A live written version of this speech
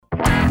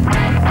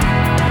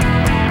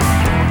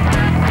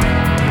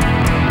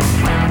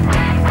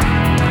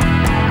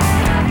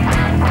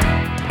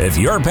If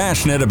you're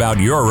passionate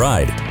about your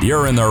ride,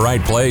 you're in the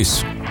right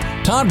place.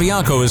 Todd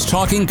Bianco is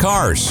talking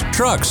cars,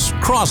 trucks,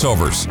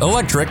 crossovers,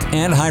 electric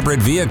and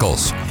hybrid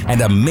vehicles,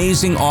 and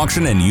amazing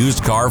auction and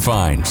used car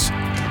finds.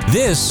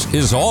 This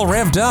is All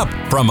Revved Up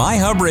from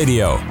iHub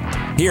Radio.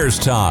 Here's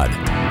Todd.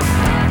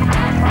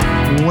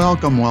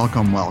 Welcome.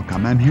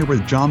 I'm here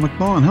with John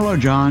McMullen. Hello,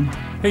 John.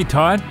 Hey,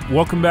 Todd.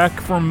 Welcome back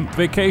from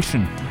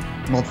vacation.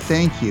 Well,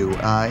 thank you.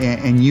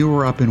 And you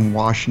were up in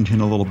Washington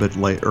a little bit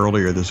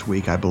earlier this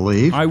week, I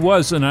believe. I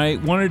was, and I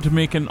wanted to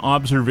make an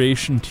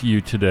observation to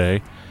you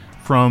today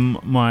from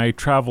my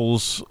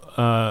travels,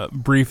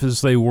 brief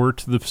as they were,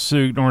 to the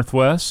Pacific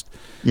Northwest.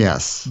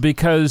 Yes.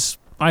 Because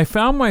I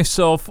found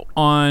myself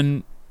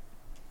on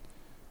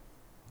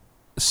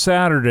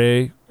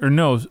Sunday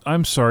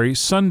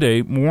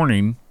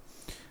morning,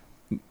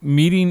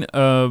 meeting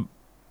a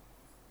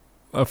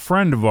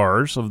friend of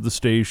ours of the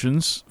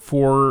station's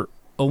for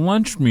a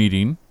lunch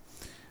meeting.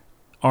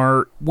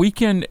 Our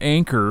weekend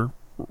anchor,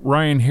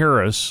 Ryan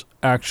Harris,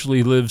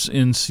 actually lives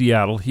in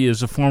Seattle. He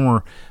is a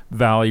former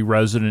Valley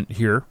resident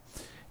here.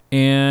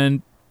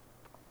 And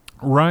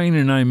Ryan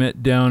and I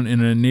met down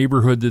in a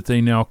neighborhood that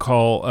they now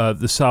call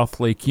the South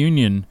Lake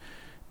Union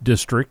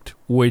District,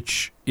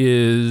 which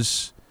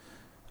is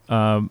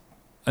an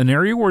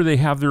area where they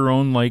have their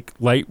own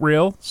light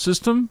rail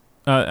system.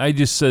 I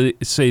just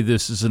say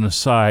this as an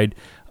aside,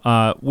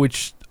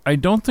 which I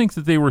don't think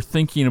that they were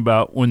thinking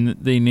about when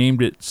they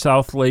named it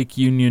South Lake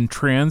Union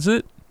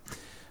Transit,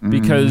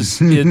 because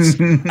it's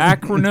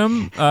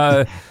acronym.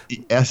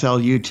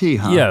 SLUT,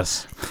 huh?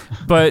 Yes.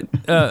 But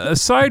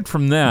aside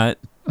from that,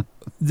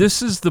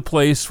 this is the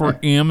place where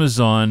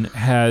Amazon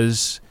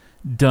has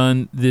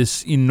done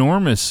this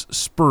enormous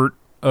spurt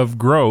of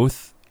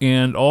growth,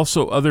 and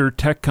also other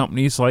tech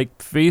companies like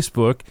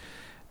Facebook.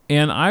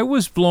 And I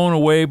was blown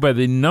away by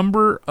the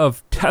number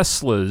of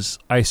Teslas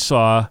I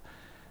saw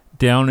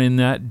down in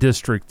that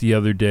district the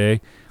other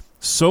day.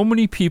 So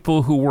many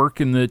people who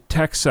work in the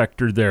tech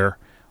sector there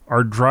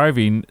are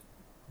driving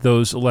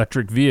those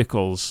electric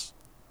vehicles.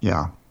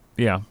 Yeah.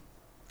 A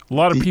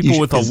lot of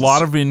people with a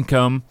lot of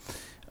income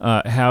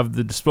have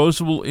the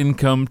disposable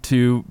income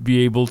to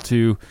be able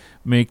to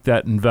make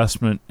that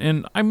investment.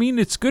 And I mean,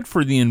 it's good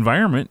for the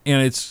environment,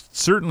 and it's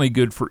certainly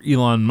good for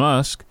Elon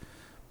Musk,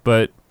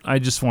 but I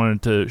just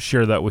wanted to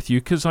share that with you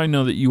because I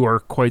know that you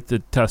are quite the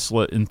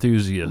Tesla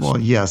enthusiast. Well,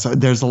 yes,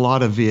 there's a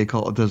lot of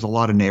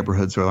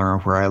neighborhoods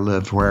where I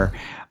live where,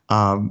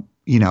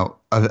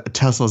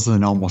 Tesla's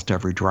in almost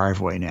every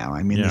driveway now.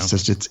 I mean,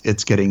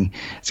 it's getting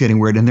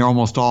weird, and they're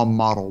almost all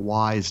Model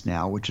Ys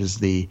now, which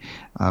is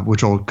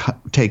which will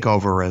take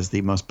over as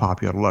the most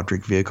popular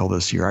electric vehicle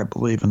this year, I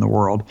believe, in the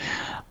world.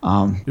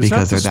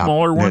 Because they're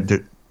smaller one?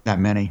 They're that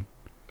many.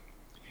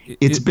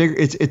 It's bigger.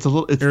 It's a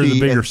little. It's the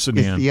bigger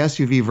sedan. It's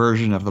the SUV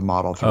version of the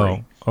Model 3.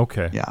 Oh,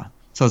 okay. Yeah.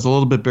 So it's a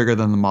little bit bigger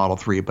than the Model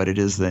 3, but it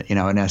is an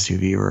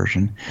SUV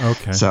version.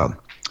 Okay. So,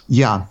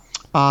 yeah.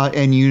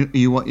 And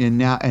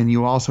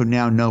you also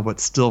now know what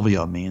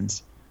Stelvio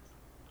means.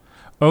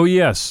 Oh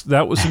yes,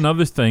 that was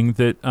another thing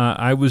that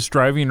I was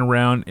driving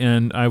around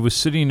and I was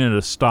sitting at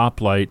a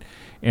stoplight,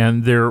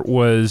 and there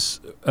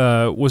was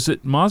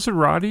it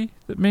Maserati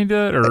that made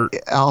that, or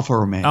Alfa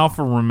Romeo?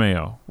 Alfa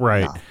Romeo,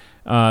 right? Yeah.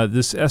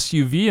 This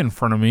SUV in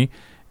front of me,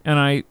 and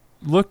I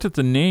looked at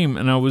the name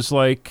and I was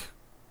like,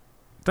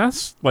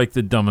 that's like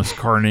the dumbest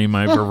car name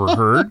I've ever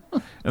heard.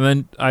 And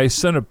then I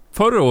sent a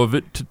photo of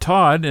it to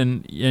Todd,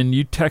 and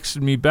you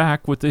texted me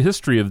back with the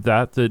history of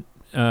that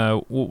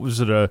what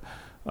was it,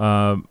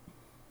 a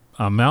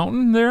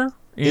mountain there?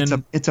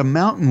 It's a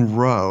mountain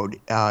road.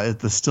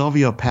 The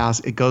Stelvio Pass.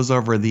 It goes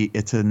over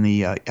it's in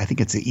the I think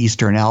it's the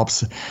Eastern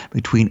Alps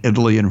between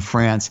Italy and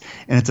France,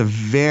 and it's a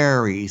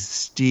very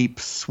steep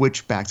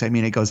switchbacks. I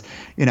mean, it goes,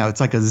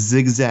 it's like a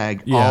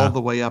zigzag all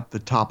the way up the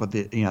top of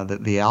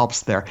the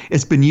Alps there.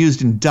 It's been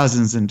used in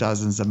dozens and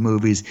dozens of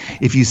movies.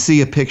 If you see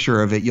a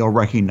picture of it, you'll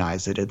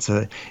recognize it. It's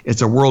a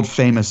world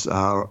famous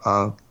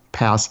mountain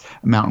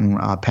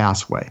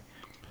passway.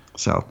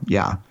 So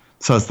yeah,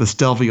 so it's the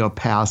Stelvio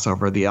Pass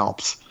over the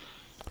Alps.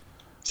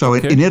 So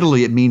in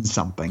Italy, it means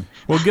something.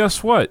 Well,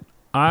 guess what?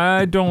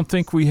 I don't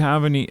think we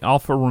have any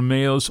Alfa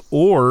Romeos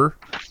or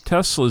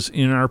Teslas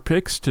in our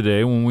picks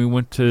today when we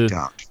went to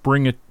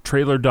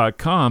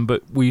bringatrailer.com,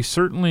 but we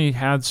certainly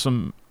had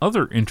some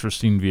other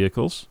interesting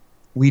vehicles.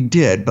 We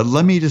did, but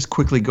let me just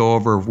quickly go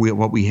over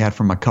what we had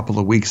from a couple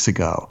of weeks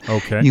ago.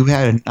 Okay. You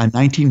had a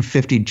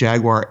 1950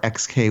 Jaguar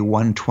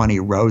XK120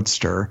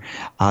 Roadster.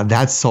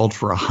 That sold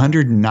for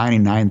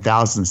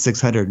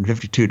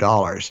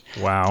 $199,652.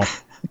 Wow.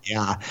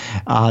 Yeah.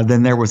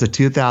 Then there was a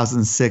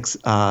 2006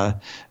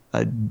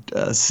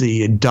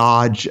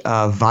 Dodge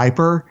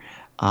Viper,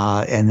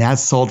 and that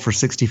sold for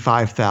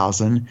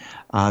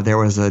 $65,000. There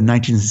was a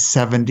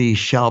 1970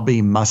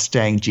 Shelby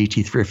Mustang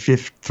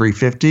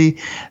GT350.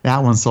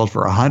 That one sold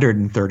for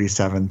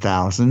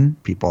 $137,000.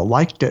 People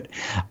liked it.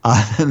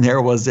 Then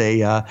there was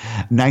a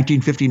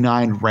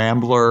 1959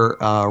 Rambler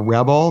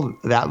Rebel.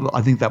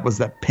 I think that was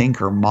that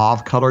pink or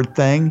mauve colored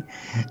thing.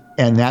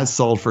 and that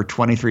sold for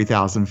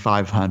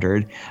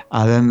 $23,500.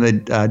 Then the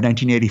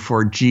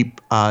 1984 Jeep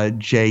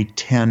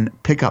J10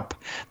 pickup,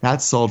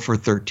 that sold for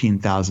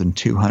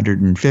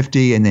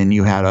 $13,250. And then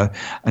you had a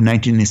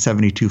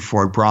 1972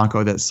 Ford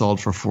Bronco that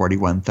sold for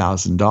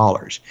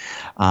 $41,000.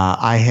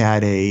 I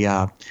had a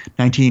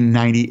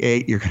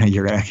 1998. A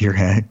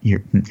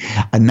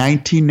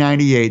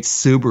 1998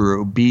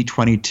 Subaru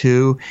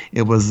B22.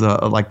 It was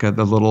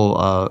the little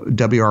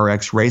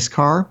WRX race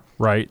car.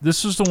 Right.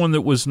 This is the one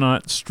that was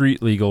not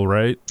street legal,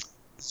 right?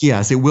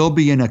 Yes, it will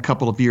be in a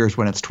couple of years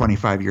when it's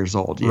 25 years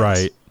old. Yes.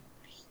 Right.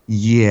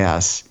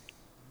 Yes.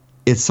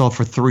 It sold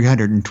for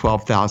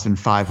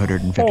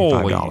 $312,555.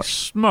 Holy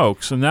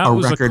smokes! And that a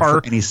was record a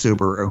car. for any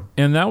Subaru.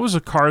 And that was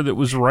a car that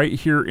was right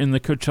here in the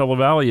Coachella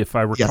Valley, if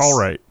I recall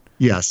right.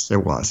 Yes,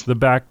 it was. The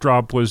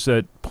backdrop was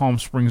at Palm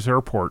Springs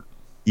Airport.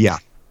 Yeah,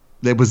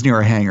 it was near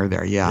a hangar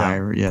there.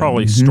 Yeah,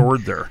 probably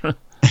stored there.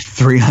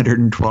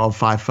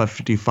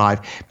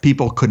 $312,555.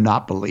 People could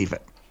not believe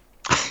it.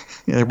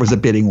 There was a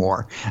bidding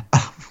war.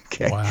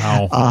 Okay.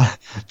 Wow.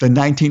 The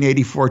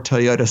 1984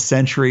 Toyota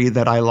Century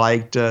that I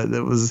liked,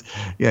 that was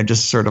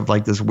just sort of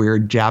like this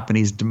weird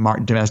Japanese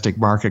domestic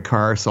market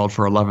car, sold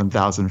for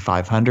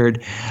 $11,500.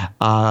 The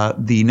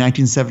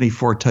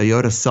 1974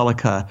 Toyota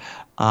Celica,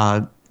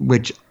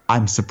 which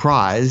I'm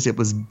surprised it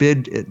was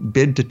bid to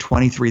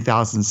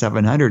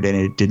 $23,700 and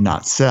it did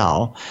not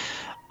sell.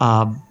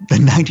 The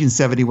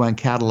 1971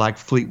 Cadillac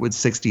Fleetwood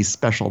 60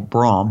 Special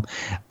Brougham,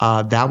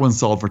 that one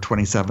sold for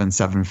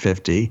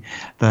 $27,750.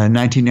 The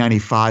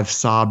 1995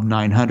 Saab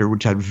 900,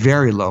 which had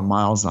very low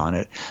miles on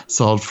it,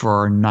 sold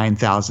for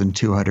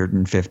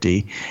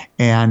 $9,250.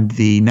 And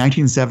the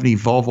 1970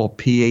 Volvo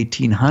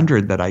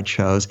P1800 that I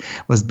chose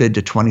was bid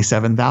to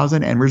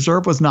 $27,000, and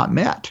reserve was not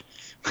met.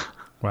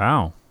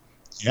 Wow.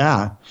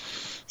 Yeah.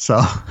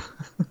 So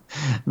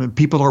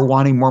people are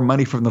wanting more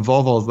money from the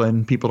Volvos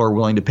than people are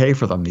willing to pay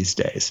for them these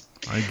days.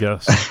 I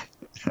guess.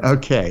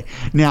 Okay.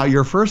 Now,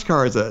 your first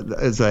car is a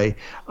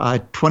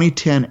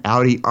 2010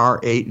 Audi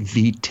R8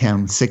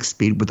 V10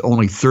 6-speed with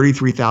only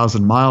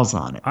 33,000 miles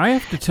on it. I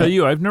have to tell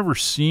you, I've never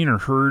seen or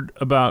heard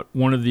about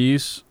one of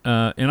these.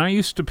 And I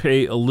used to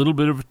pay a little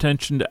bit of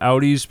attention to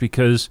Audis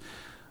because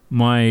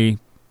my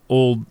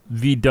old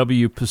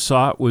VW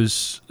Passat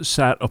was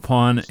sat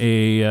upon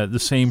the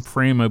same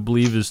frame, I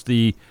believe, as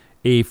the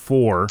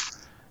A4,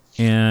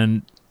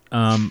 and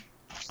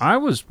I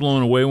was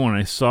blown away when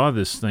I saw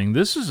this thing.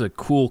 This is a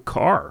cool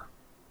car.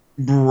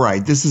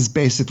 Right. This is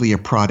basically a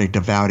product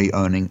of Audi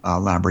owning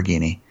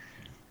Lamborghini.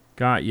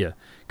 Got you.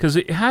 Because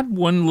it had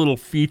one little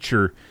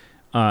feature,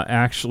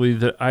 actually,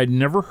 that I'd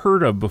never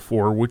heard of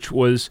before, which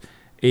was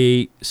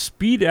a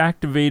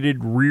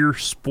speed-activated rear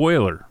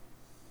spoiler.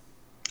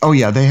 Oh,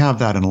 yeah, they have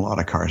that in a lot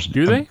of cars.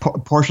 Do they?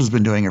 Porsche's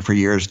been doing it for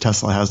years.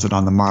 Tesla has it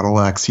on the Model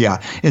X.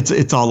 Yeah,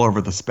 it's all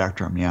over the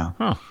spectrum, yeah.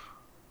 Huh.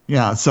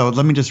 Yeah, so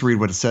let me just read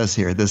what it says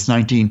here. This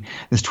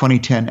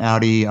 2010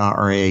 Audi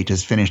R8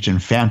 is finished in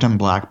phantom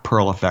black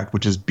pearl effect,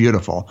 which is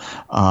beautiful,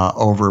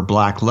 over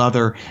black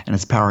leather, and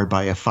it's powered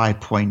by a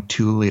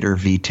 5.2-liter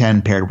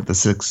V10 paired with a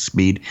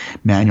 6-speed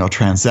manual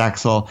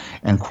transaxle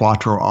and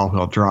quattro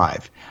all-wheel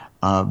drive.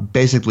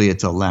 Basically,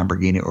 it's a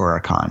Lamborghini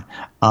Huracan.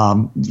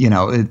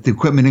 The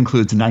equipment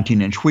includes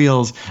 19-inch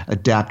wheels,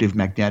 adaptive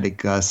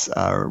magnetic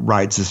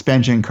ride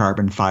suspension,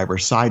 carbon fiber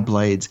side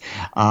blades,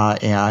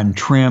 and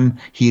trim,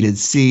 heated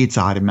seats,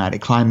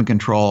 automatic climate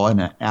control, and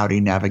an Audi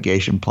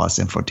Navigation Plus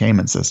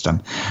infotainment system.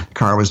 The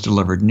car was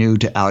delivered new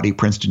to Audi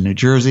Princeton, New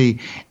Jersey,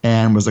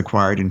 and was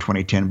acquired in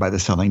 2010 by the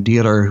selling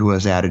dealer, who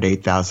has added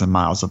 8,000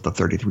 miles of the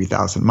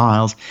 33,000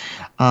 miles.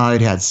 It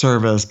had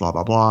service, blah,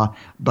 blah, blah,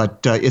 but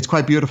it's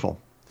quite beautiful.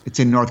 It's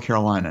in North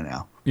Carolina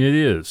now. It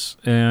is,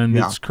 and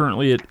it's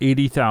currently at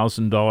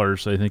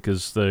 $80,000, I think,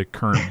 is the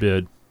current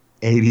bid.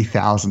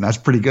 $80,000. That's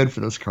pretty good for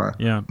this car.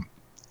 Yeah.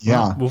 Yeah.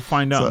 Well, we'll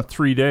find out in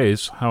 3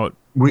 days how it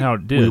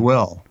did. We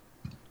will.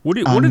 What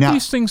did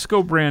these things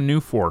go brand new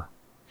for?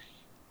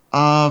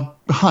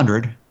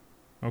 100.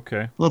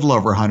 Okay. A little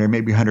over 100,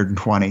 maybe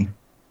 120.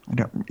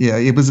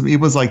 It was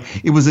maybe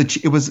it was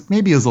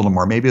a little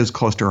more. Maybe it was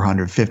close to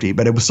 150,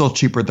 but it was still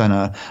cheaper than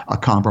a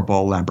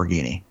comparable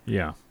Lamborghini.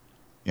 Yeah.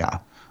 Yeah.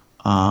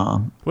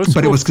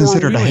 But it was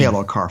considered a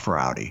halo car for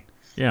Audi.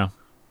 Yeah.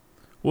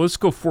 Well, let's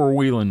go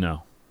four-wheeling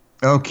now.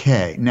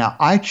 Okay. Now,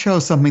 I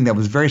chose something that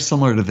was very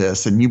similar to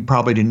this, and you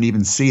probably didn't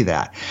even see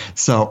that.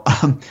 So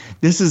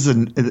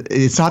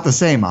it's not the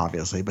same,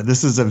 obviously, but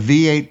this is a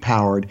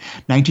V8-powered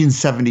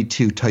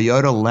 1972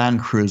 Toyota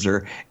Land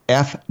Cruiser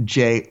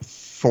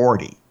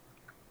FJ40.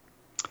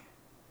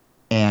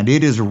 And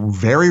it is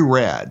very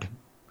red.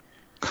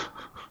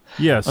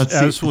 Yes,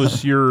 as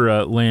was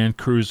your Land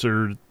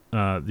Cruiser,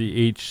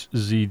 the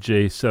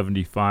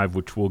HZJ75,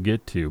 which we'll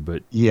get to,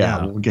 but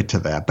we'll get to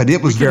that. But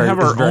it was we very have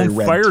our own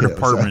red fire too,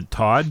 department,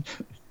 Todd.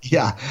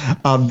 Yeah.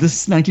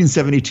 This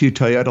 1972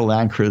 Toyota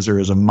Land Cruiser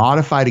is a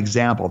modified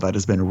example that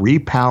has been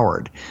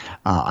repowered.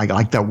 I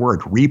like that word,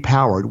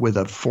 repowered, with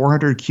a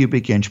 400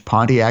 cubic inch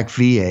Pontiac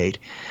V8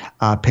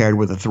 paired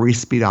with a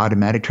 3-speed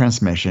automatic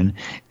transmission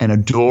and a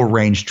dual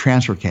range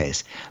transfer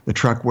case. The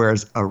truck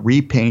wears a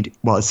repaint.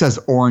 Well, it says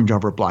orange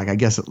over black. I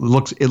guess it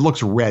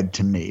looks red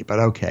to me, but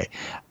okay.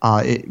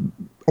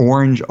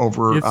 Orange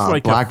over it's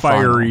like black a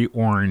fiery vinyl.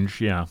 orange,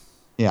 yeah.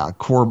 Yeah,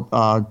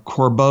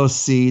 Corbeau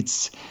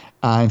seats.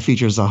 It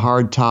features a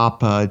hard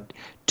top,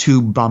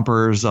 tube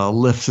bumpers,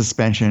 lift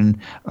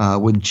suspension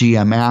with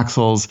GM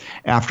axles,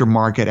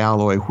 aftermarket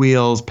alloy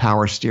wheels,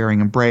 power steering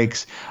and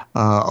brakes,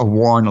 a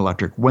Warn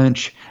electric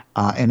winch,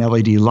 and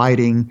LED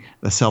lighting.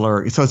 The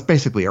seller, so it's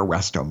basically a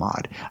resto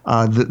mod.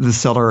 The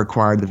seller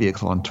acquired the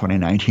vehicle in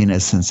 2019,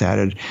 has since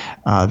added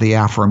the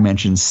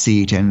aforementioned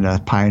seat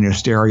and Pioneer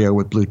stereo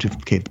with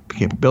Bluetooth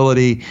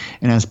capability,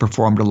 and has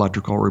performed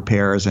electrical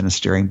repairs and a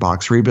steering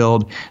box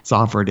rebuild. It's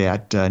offered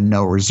at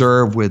no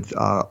reserve with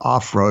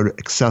off-road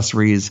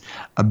accessories,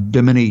 a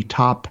Bimini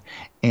top,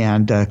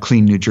 and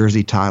clean New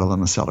Jersey title in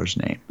the seller's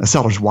name. The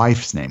seller's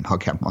wife's name.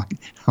 Okay.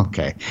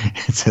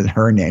 It's in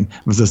her name.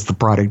 Was this the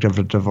product of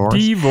a divorce?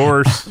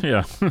 Divorce,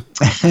 yeah.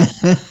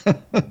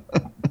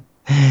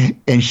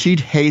 And she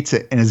hates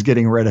it and is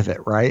getting rid of it,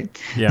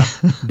 right? Yeah,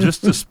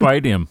 just to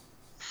spite him.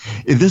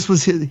 This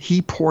was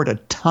he poured a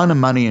ton of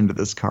money into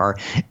this car,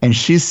 and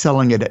she's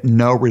selling it at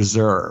no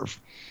reserve.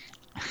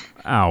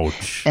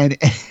 Ouch. And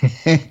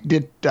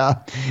it's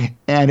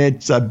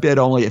a bid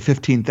only at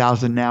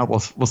 $15,000 now.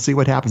 We'll see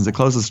what happens. It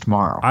closes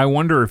tomorrow. I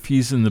wonder if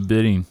he's in the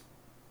bidding.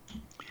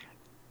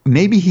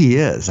 Maybe he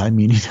is. I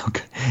mean,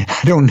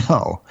 I don't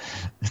know,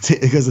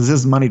 because it's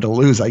his money to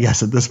lose, I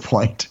guess, at this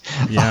point.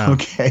 Yeah.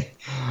 Okay.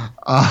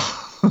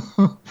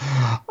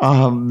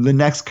 The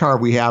next car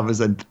we have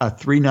is a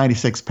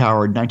 396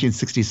 powered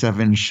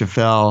 1967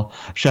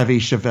 Chevy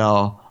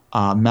Chevelle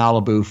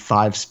Malibu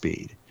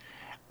 5-speed.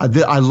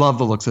 I love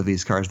the looks of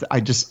these cars. I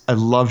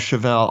love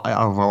Chevelle.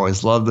 I've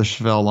always loved the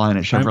Chevelle line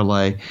at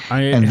Chevrolet.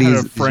 And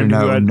these a friend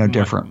are who had no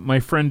different. My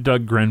friend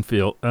Doug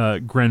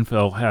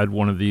Grenfell had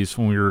one of these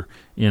when we were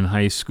in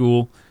high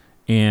school,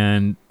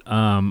 and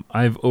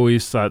I've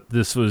always thought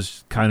this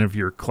was kind of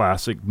your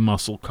classic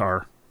muscle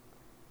car.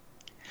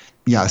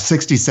 Yeah,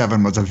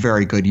 67 was a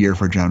very good year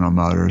for General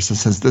Motors.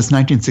 This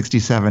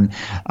 1967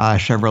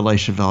 Chevrolet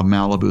Chevelle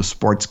Malibu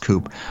Sports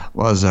Coupe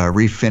was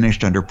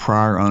refinished under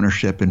prior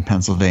ownership in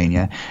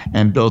Pennsylvania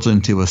and built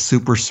into a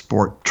Super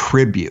Sport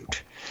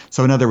Tribute.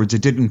 So in other words,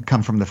 it didn't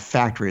come from the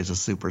factory as a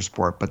Super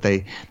Sport, but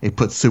they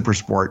put Super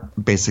Sport,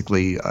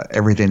 basically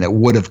everything that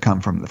would have come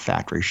from the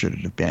factory should it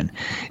have been.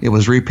 It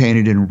was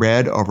repainted in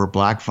red over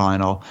black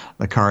vinyl.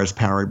 The car is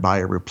powered by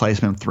a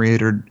replacement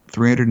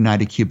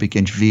 390 cubic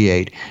inch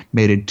V8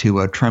 mated to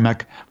a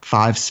Tremec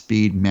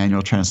 5-speed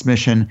manual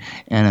transmission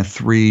and a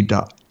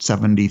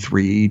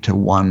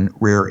 3.73-to-1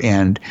 rear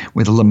end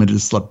with a limited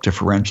slip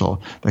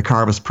differential. The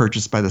car was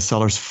purchased by the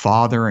seller's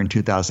father in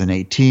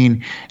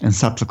 2018 and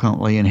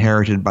subsequently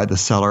inherited by the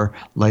seller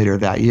later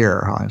that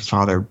year. His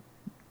father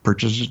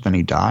purchased it, then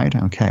he died.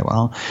 Okay,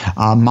 well,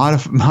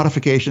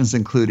 modifications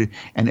included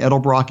an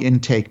Edelbrock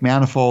intake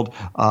manifold,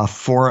 a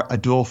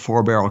dual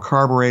 4-barrel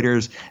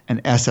carburetors, an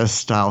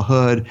SS-style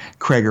hood,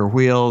 Krager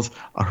wheels,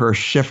 a Hirsch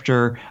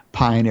shifter,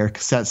 Pioneer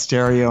cassette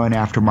stereo, and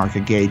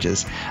aftermarket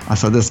gauges.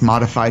 So this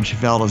modified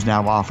Chevelle is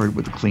now offered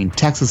with a clean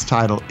Texas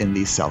title in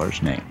the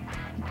seller's name.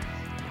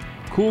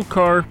 Cool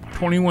car,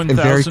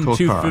 $21,250 cool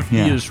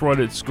yeah. is what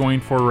it's going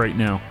for right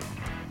now.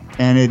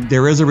 And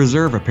there is a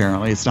reserve,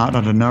 apparently. It's not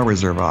on a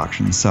no-reserve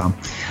auction. So,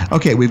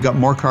 okay, we've got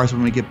more cars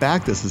when we get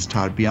back. This is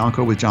Todd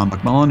Bianco with John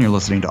McMullen. You're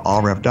listening to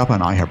All Revved Up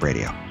on iHub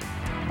Radio.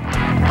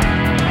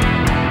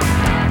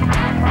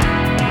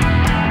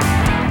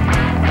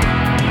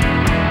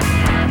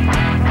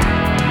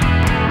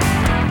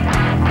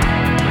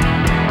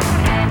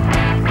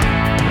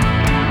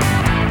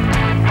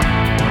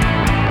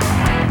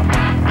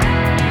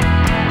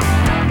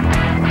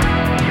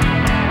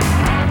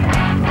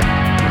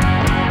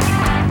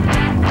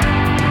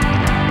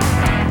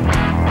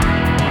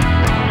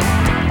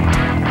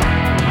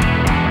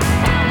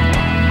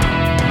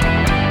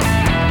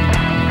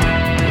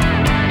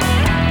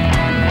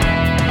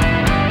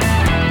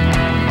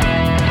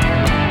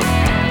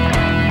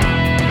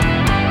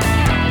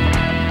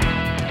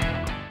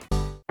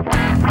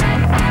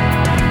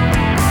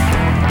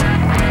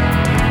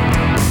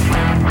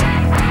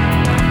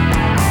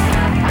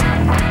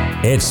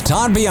 It's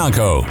Todd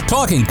Bianco,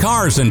 talking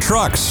cars and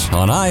trucks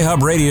on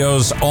iHub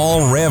Radio's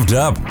All Revved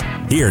Up.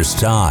 Here's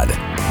Todd.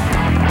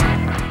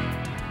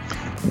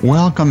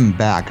 Welcome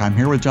back. I'm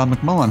here with John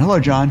McMullen. Hello,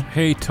 John.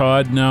 Hey,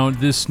 Todd. Now,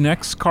 this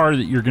next car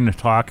that you're going to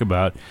talk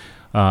about,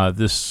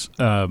 this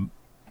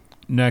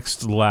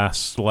next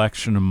last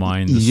selection of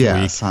mine this week.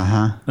 Yes,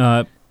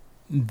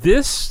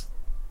 this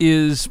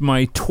is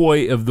my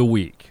toy of the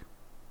week.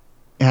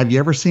 Have you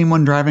ever seen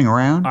one driving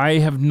around? I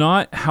have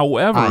not.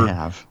 However, I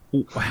have.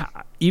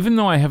 Even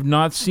though I have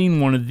not seen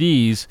one of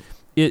these,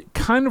 it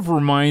kind of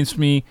reminds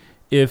me,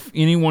 if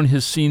anyone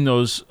has seen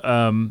those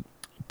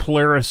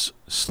Polaris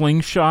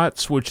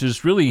Slingshots, which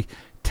is really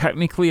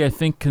technically, I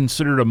think,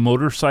 considered a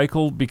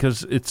motorcycle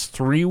because it's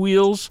 3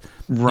 wheels.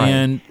 Right.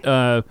 And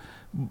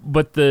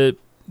but the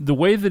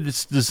way that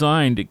it's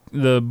designed,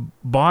 the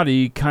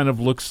body kind of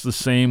looks the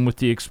same with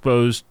the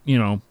exposed,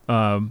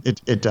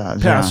 it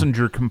does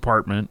passenger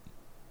compartment.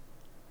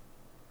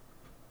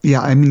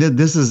 Yeah, I mean,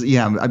 this is,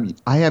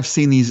 I have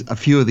seen a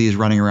few of these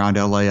running around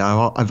LA.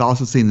 I've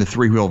also seen the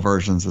 3-wheel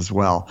versions as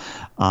well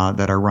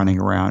that are running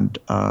around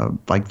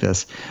like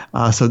this.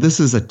 So this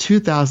is a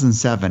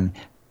 2007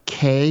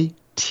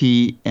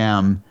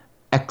 KTM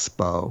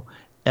Expo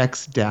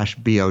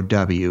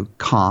X-BOW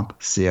Comp,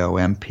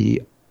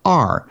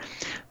 COMP-R.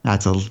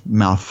 That's a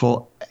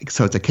mouthful.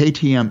 So it's a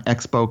KTM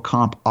Expo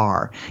Comp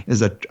R.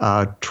 Is a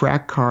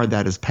track car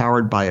that is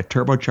powered by a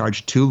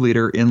turbocharged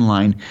 2-liter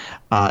inline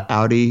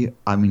Audi.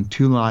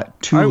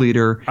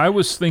 2-liter. I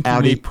was thinking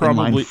Audi they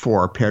probably inline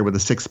 4 paired with a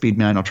 6-speed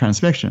manual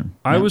transmission.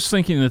 I was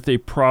thinking that they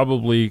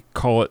probably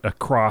call it a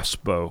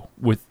crossbow,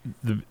 with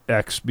the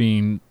X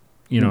being,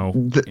 they in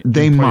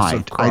place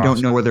might. of I don't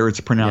cross. know whether it's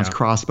pronounced Yeah.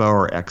 crossbow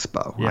or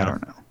expo. Yeah. I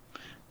don't know.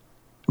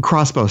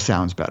 Crossbow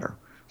sounds better.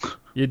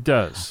 It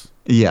does.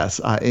 Yes,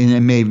 and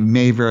it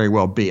may very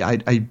well be.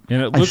 And it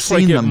I've looks seen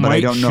like it them, but I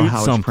might don't know shoot how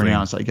something. it's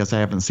pronounced. I guess I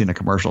haven't seen a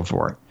commercial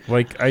for it.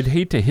 Like, I'd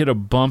hate to hit a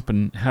bump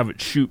and have it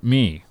shoot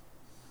me.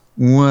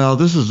 Well,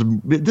 this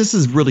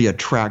is really a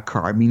track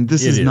car. I mean,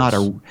 this is not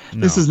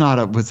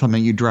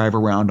something you drive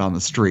around on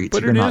the streets.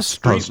 But You're it not is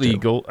street supposed to.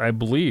 legal, I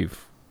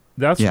believe.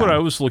 That's Yeah. what I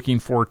was looking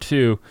for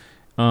too.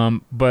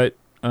 But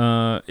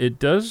it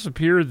does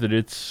appear that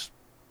it's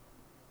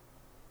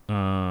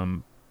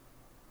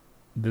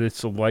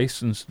a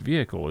licensed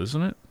vehicle,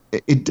 isn't it?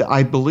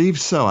 I believe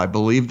so. I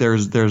believe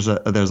there's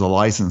a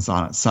license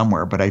on it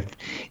somewhere, but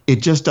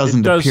it just doesn't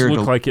It does appear look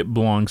to like it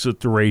belongs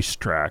at the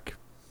racetrack.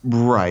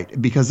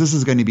 right, because this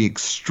is going to be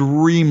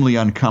extremely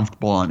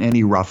uncomfortable on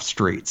any rough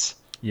streets.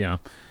 Yeah.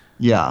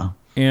 Yeah.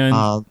 And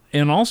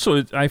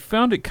also, I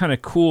found it kind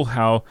of cool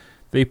how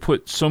they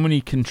put so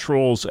many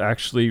controls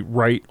actually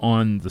right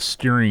on the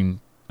steering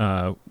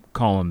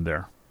column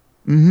there.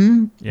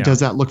 Mm-hmm. Yeah. Does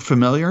that look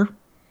familiar?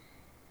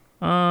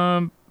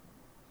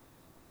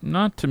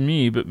 Not to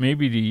me, but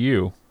maybe to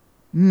you.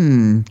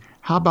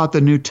 How about the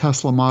new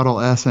Tesla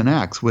Model S and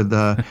X with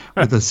the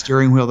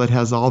steering wheel that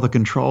has all the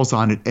controls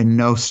on it and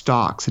no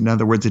stocks? In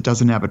other words, it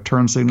doesn't have a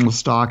turn signal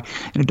stock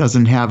and it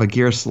doesn't have a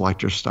gear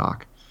selector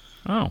stock.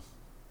 Oh.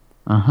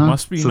 Uh-huh.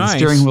 Must be so nice. the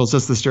steering wheel is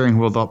just the steering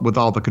wheel with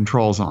all the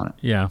controls on it.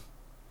 Yeah.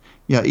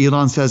 Yeah,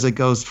 Elon says it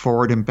goes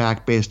forward and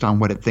back based on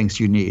what it thinks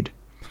you need.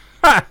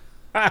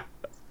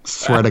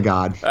 Swear to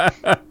God.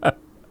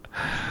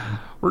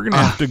 We're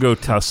gonna have to go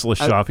Tesla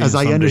shopping As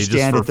I someday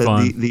understand just it, for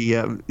fun.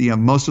 the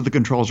most of the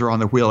controls are on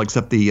the wheel,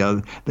 except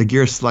the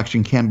gear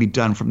selection can be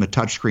done from the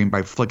touchscreen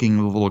by flicking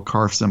the little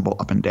car symbol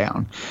up and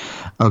down.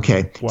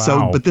 Okay, Wow.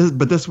 so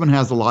but this one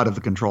has a lot of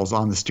the controls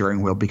on the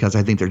steering wheel because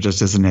I think there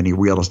just isn't any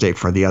real estate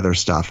for the other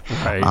stuff.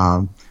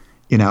 Right.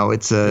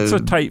 It's It's a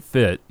tight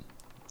fit.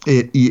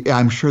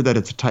 I'm sure that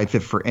it's a tight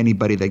fit for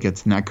anybody that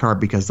gets in that car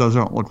because those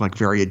don't look like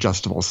very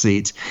adjustable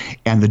seats,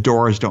 and the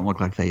doors don't look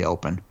like they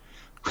open.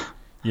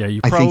 Yeah,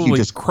 you I think you probably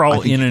just- I crawl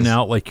think you in and just-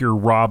 out like you're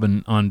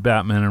Robin on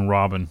Batman and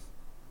Robin.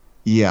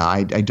 Yeah,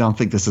 I don't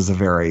think this is a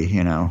very,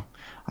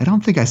 I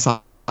don't think I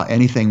saw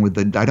anything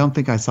I don't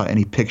think I saw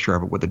any picture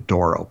of it with the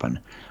door open.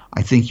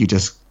 I think you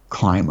just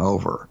climb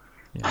over.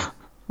 Yeah.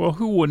 Well,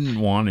 who wouldn't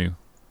want to?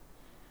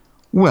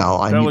 Well,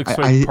 I That mean, looks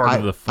like part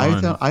of the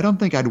fun. I don't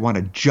think I'd want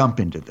to jump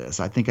into this.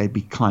 I think I'd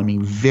be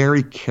climbing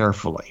very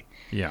carefully.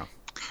 Yeah.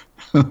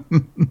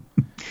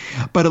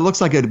 But it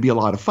looks like it'd be a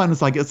lot of fun.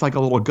 It's like a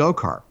little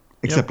go-kart,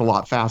 except a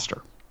lot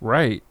faster.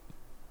 Right.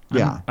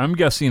 Yeah. I'm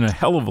guessing a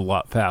hell of a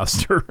lot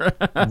faster.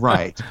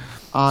 Right.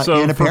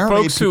 So and for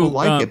apparently folks people who,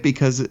 like it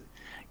because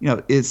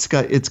it's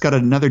got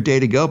another day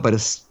to go, but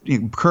its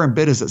current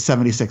bid is at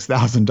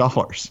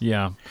 $76,000.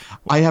 Yeah.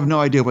 I have no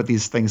idea what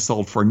these things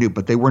sold for new,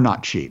 but they were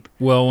not cheap.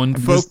 Well, when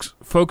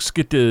folks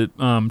get to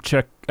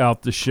check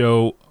out the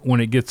show when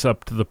it gets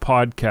up to the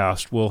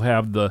podcast, we'll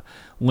have the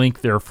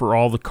link there for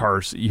all the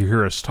cars that you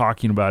hear us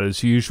talking about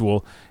as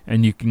usual,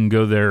 and you can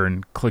go there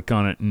and click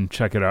on it and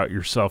check it out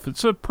yourself.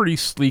 It's a pretty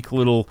sleek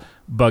little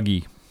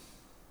buggy.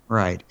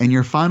 Right. And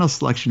your final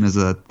selection is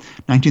a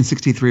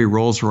 1963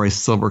 Rolls-Royce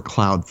Silver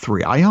Cloud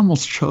 3. I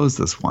almost chose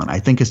this one. I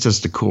think it's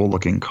just a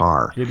cool-looking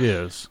car. It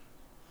is.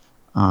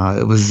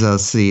 It was,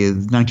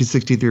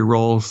 1963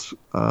 Rolls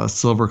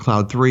Silver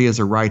Cloud 3 is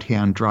a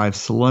right-hand drive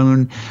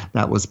saloon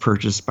that was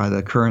purchased by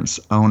the current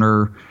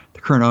owner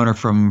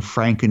from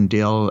Frank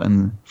Dale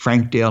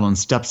and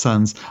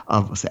stepsons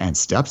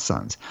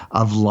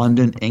of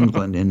London,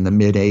 England in the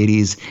mid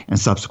 80s, and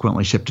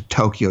subsequently shipped to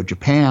Tokyo,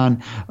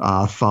 Japan.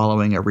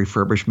 Following a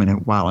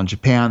refurbishment while in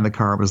Japan, the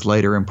car was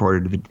later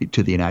imported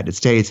to the United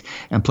States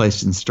and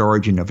placed in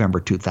storage in November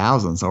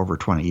 2000, over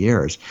 20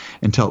 years,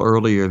 until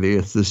earlier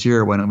this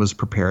year when it was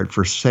prepared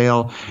for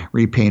sale,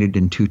 repainted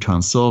in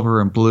two-tone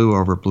silver and blue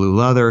over blue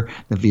leather.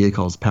 The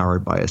vehicle is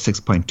powered by a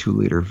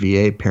 6.2-liter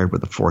V8 paired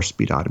with a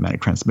 4-speed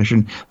automatic transmission.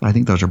 I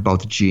think those are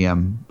both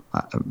GM,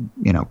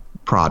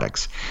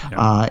 products.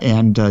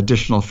 And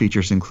additional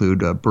features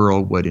include a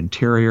burl wood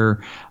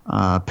interior,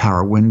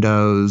 power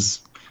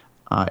windows,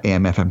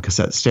 AM/FM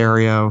cassette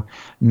stereo.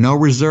 No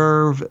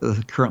reserve,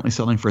 currently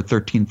selling for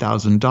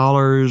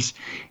 $13,000.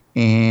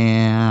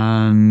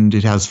 And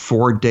it has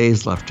 4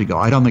 days left to go.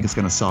 I don't think it's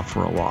going to sell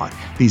for a lot.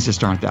 These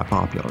just aren't that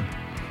popular.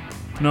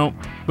 No,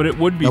 but it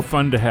would be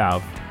fun to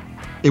have.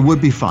 It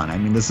would be fun. I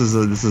mean, this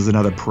is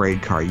another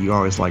parade car. You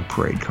always like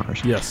parade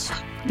cars. Yes.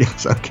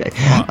 Yes, okay.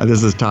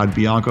 This is Todd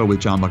Bianco with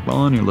John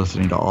McMullen. You're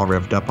listening to All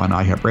Revved Up on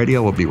iHub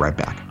Radio. We'll be right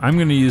back. I'm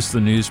going to use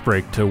the news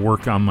break to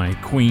work on my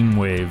Queen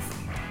wave.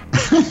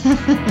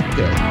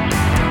 Okay.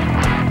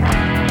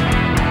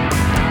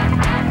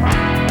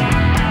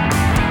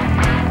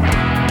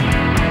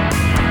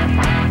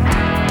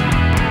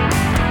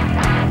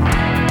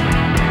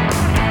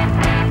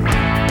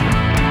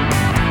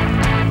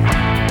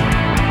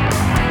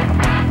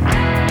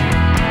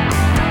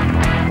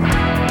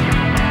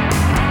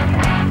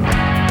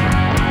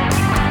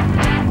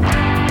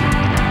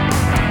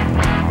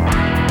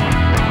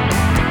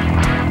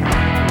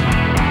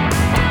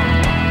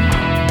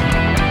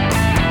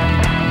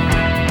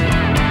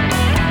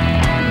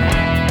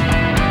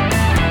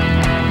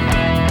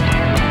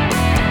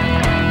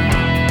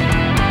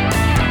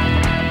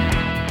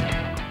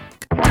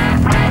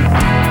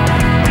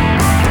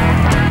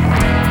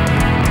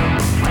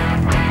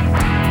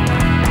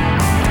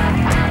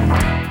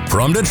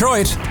 From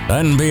Detroit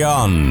and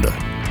beyond,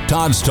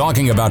 Todd's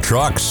talking about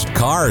trucks,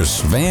 cars,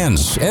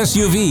 vans,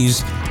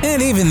 SUVs,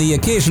 and even the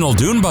occasional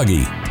dune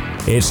buggy.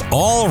 It's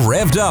All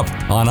Revved Up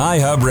on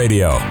iHub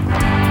Radio.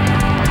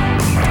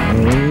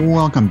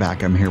 Welcome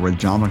back. I'm here with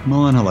John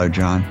McMullen. Hello,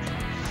 John.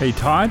 Hey,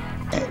 Todd.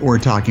 We're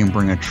talking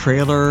Bring a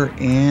Trailer,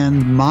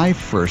 and my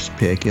first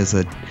pick is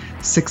a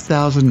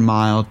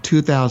 6,000-mile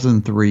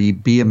 2003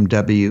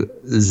 BMW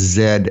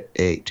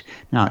Z8.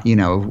 Now, you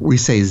know, we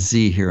say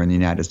Z here in the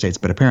United States,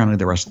 but apparently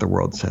the rest of the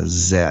world says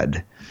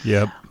Z.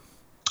 Yep.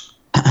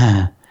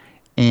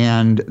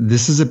 And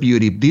this is a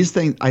beauty. These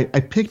things, I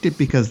picked it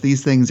because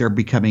these things are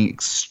becoming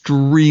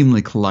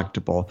extremely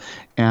collectible,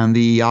 and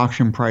the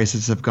auction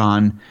prices have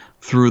gone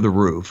through the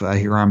roof.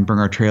 Here on Bring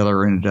Our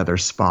Trailer and at other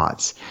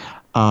spots.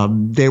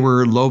 They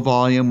were low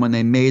volume when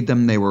they made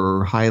them. They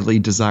were highly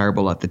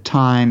desirable at the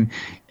time.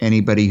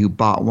 Anybody who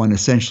bought one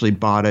essentially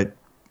bought it,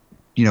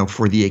 you know,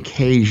 for the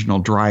occasional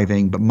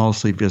driving, but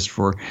mostly just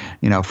for,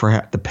 you know,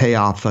 for the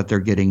payoff that they're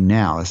getting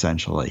now,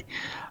 essentially.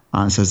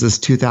 Says this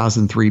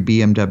 2003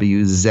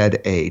 BMW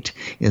Z8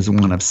 is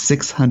one of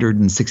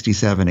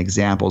 667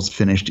 examples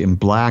finished in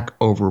black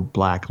over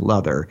black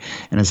leather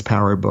and is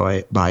powered by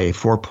a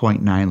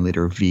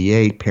 4.9-liter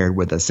V8 paired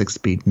with a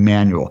 6-speed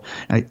manual.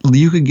 Now,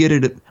 you could get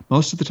it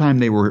most of the time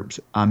they were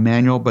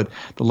manual, but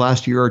the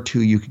last year or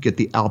two you could get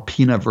the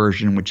Alpina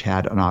version, which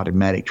had an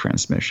automatic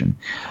transmission.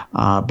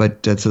 So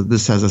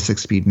this has a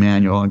 6-speed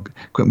manual.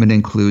 Equipment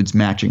includes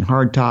matching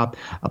hardtop,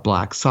 a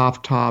black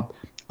soft top,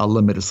 a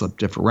limited slip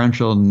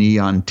differential,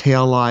 neon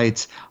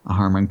taillights, a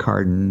Harman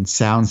Kardon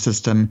sound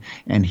system,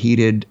 and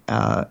heated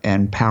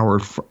and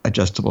powered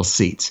adjustable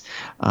seats.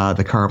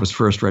 The car was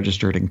first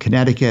registered in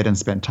Connecticut and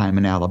spent time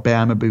in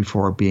Alabama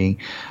before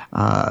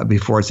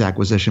its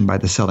acquisition by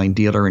the selling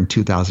dealer in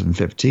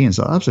 2015.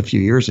 So that was a few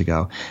years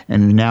ago,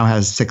 and it now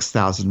has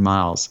 6,000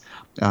 miles.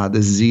 The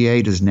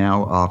Z8 is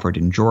now offered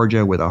in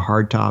Georgia with a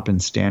hardtop and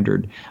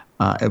standard.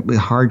 With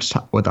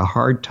a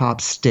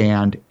hardtop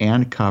stand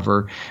and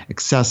cover,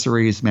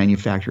 accessories,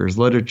 manufacturer's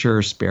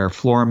literature, spare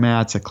floor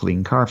mats, a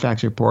clean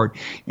Carfax report,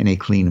 and a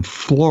clean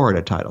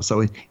Florida title.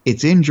 So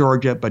it's in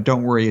Georgia, but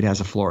don't worry, it has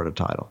a Florida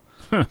title.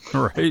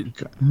 Right?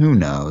 Who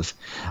knows?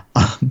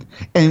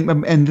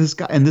 And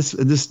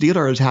this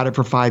dealer has had it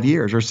for 5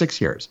 years or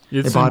 6 years.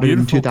 They bought it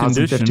in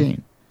 2015.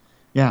 Condition.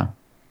 Yeah,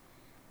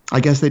 I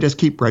guess they just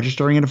keep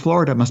registering it in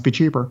Florida. It must be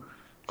cheaper.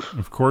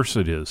 Of course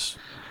it is.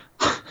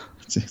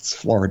 It's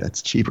Florida.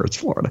 It's cheaper. It's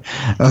Florida.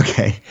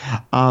 Okay.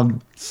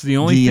 It's the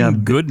only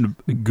thing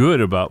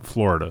good about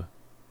Florida.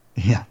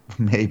 Yeah,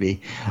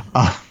 maybe.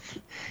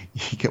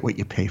 You get what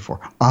you pay for.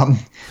 Well,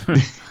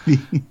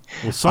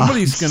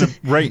 somebody's going to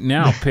right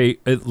now pay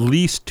at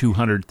least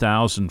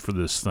 $200,000 for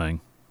this thing.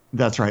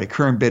 That's right. A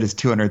current bid is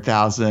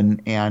 $200,000,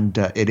 and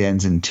it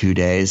ends in 2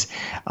 days.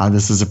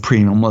 This is a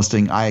premium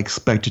listing. I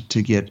expect it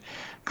to get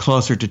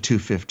closer to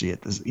 $250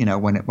 at this,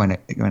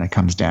 when it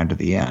comes down to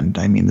the end.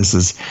 I mean,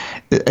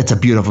 it's a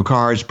beautiful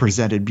car. It's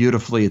presented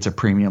beautifully. It's a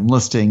premium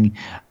listing.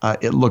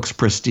 It looks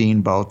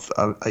pristine, both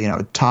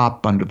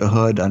top, under the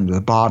hood, under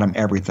the bottom.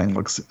 Everything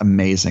looks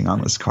amazing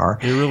on this car.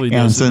 It really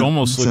does. It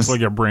almost looks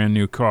like a brand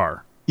new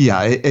car.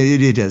 Yeah, it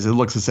is. It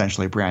looks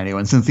essentially brand new.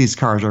 And since these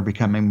cars are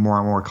becoming more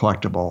and more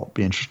collectible,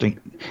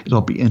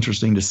 it'll be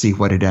interesting to see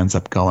what it ends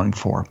up going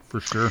for. For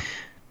sure.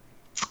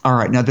 All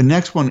right. Now, the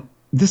next one,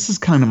 this is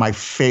kind of my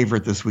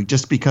favorite this week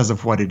just because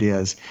of what it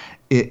is.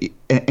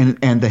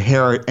 and the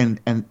hair and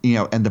and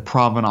the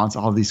provenance,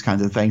 all these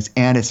kinds of things,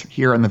 and it's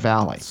here in the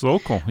valley. It's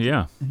local,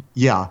 yeah.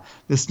 Yeah,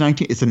 it's a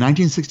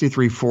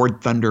 1963 Ford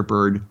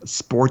Thunderbird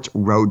Sports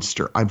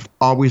Roadster. I've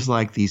always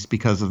liked these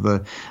because of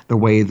the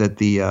way that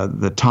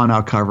the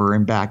tonneau cover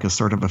in back is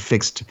sort of a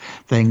fixed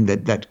thing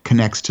that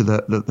connects to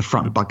the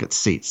front bucket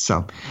seats.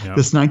 So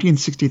this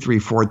 1963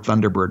 Ford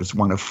Thunderbird is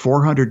one of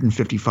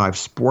 455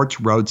 sports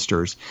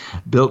roadsters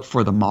built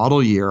for the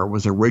model year.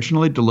 Was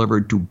originally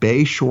delivered to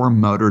Bay Shore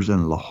Motors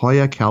in La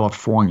Jolla,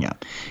 California.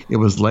 It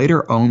was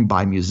later owned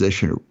by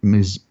musician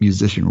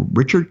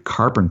Richard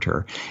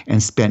Carpenter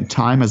and spent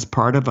time as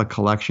part of a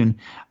collection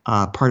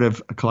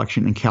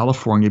in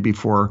California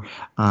before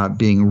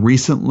being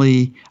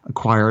recently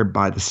acquired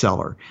by the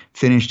seller.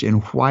 Finished in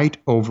white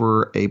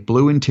over a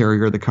blue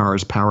interior, the car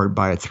is powered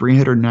by a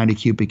 390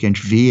 cubic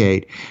inch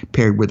V8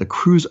 paired with a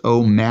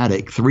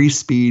Cruise-O-Matic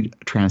 3-speed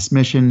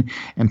transmission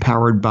and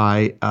powered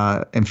by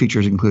and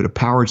features include a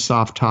powered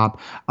soft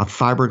top, a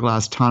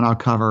fiberglass tonneau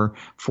cover,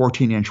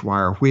 14-inch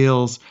wire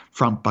wheels,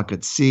 front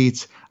bucket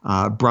seats,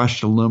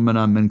 brushed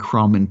aluminum and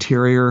chrome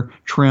interior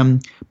trim,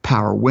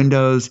 power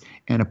windows,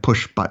 and a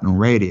push-button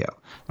radio.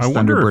 The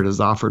Thunderbird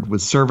is offered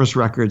with service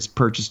records,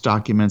 purchase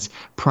documents,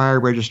 prior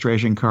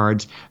registration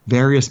cards,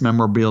 various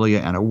memorabilia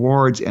and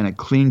awards, and a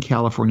clean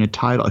California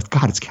title.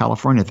 God, it's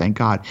California, thank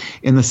God.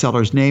 In the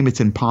seller's name, it's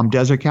in Palm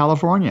Desert,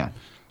 California.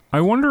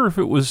 I wonder if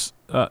it was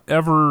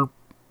ever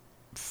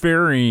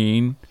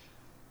ferrying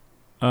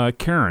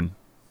Karen.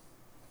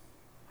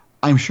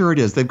 I'm sure it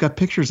is. They've got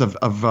pictures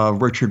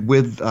of Richard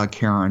with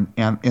Karen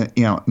and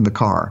in the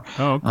car.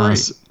 Oh,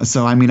 great.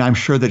 So I mean, I'm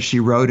sure that she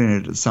rode in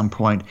it at some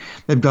point.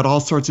 They've got all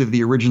sorts of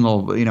the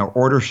original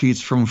order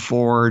sheets from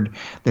Ford.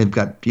 They've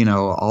got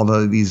all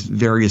these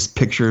various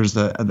pictures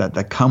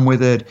that come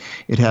with it.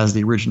 It has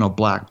the original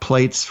black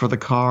plates for the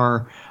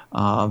car.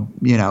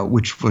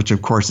 Which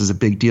of course is a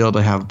big deal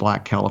to have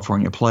black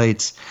California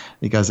plates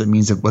because it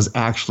means it was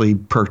actually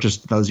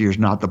purchased in those years,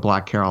 not the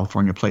black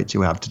California plates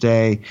you have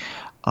today.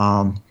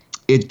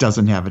 It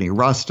doesn't have any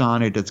rust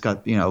on it. It's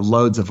got,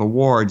 loads of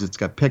awards. It's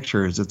got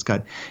pictures. It's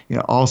got,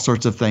 all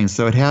sorts of things.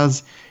 So it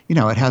has,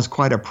 it has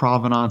quite a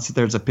provenance.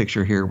 There's a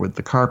picture here with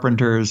the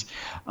Carpenters,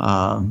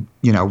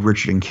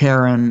 Richard and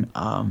Karen.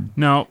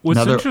 Now,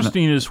 what's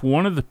interesting is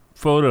one of the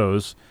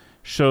photos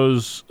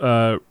shows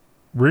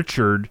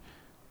Richard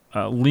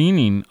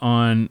leaning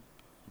on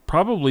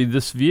probably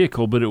this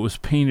vehicle, but it was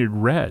painted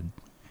red.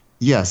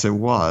 Yes, it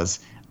was.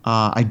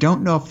 I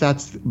don't know if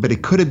but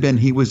it could have been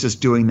he was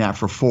just doing that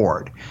for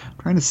Ford. I'm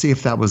trying to see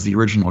if that was the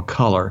original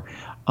color.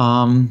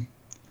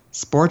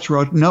 Sports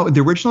Road. No,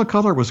 the original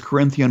color was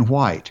Corinthian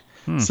white.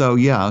 So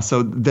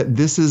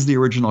this is the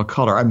original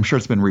color. I'm sure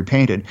it's been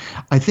repainted.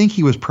 I think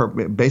he was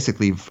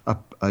basically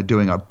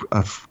doing a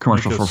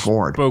commercial for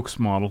Ford.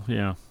 Spokesmodel,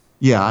 yeah.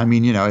 Yeah, I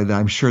mean,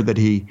 I'm sure that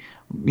he,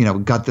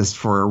 got this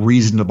for a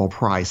reasonable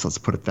price. Let's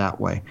put it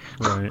that way.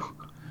 Right.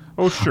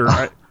 Oh, sure.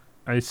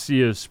 I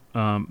see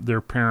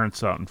their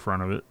parents out in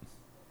front of it.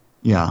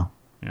 Yeah.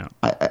 Yeah.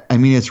 I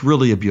mean, it's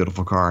really a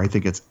beautiful car. I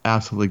think it's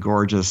absolutely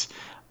gorgeous.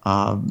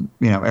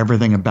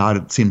 Everything about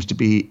it seems to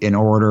be in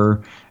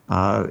order.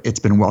 It's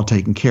been well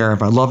taken care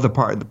of. I love the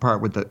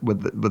part with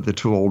the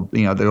two old,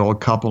 the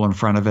old couple in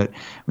front of it,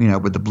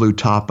 with the blue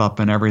top up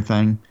and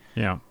everything.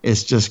 Yeah.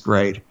 It's just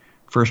great.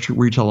 First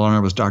retail owner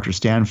was Dr.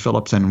 Stan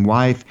Phillips and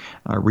wife,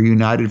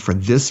 reunited for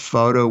this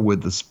photo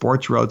with the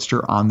sports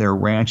roadster on their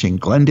ranch in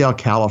Glendale,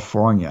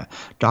 California.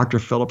 Dr.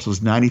 Phillips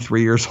was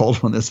 93 years old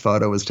when this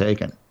photo was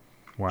taken.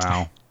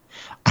 Wow.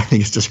 I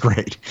think it's just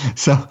great.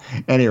 So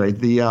anyway,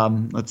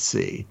 let's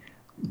see.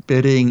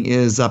 Bidding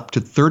is up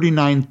to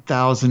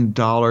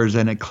 $39,000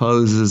 and it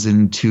closes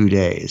in 2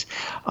 days.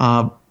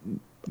 I'm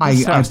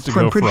pretty sure it's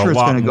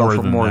going to go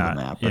for more than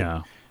that. But,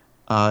 yeah.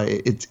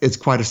 It's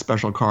quite a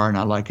special car, and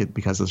I like it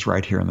because it's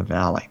right here in the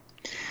valley.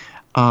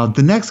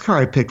 The next car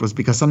I picked was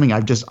because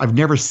I've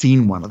never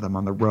seen one of them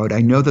on the road.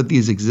 I know that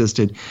these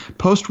existed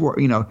post-war.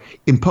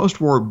 In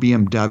post-war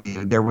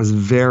BMW, there was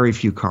very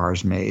few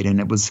cars made,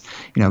 and it was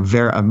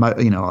a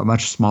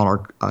much smaller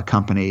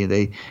company.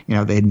 They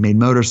had made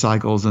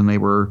motorcycles, and they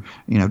were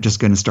just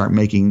going to start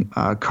making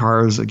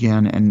cars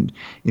again. And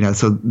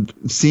so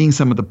seeing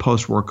some of the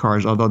post-war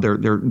cars, although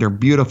they're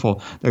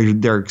beautiful,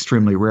 they're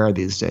extremely rare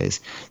these days.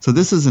 So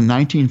this is a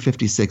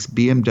 1956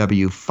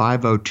 BMW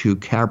 502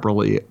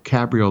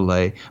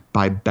 Cabriolet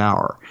by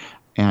Bauer.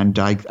 And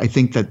I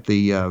think that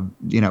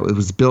it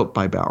was built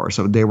by Bauer.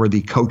 So they were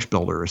the coach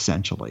builder,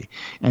 essentially.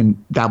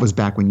 And that was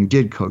back when you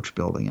did coach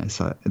building. I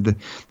saw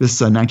this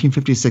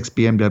 1956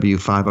 BMW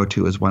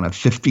 502 is one of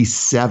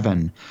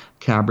 57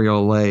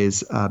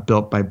 cabriolets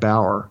built by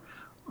Bauer,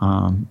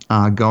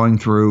 going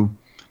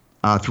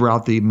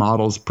throughout the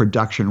model's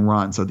production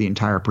run. So the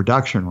entire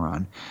production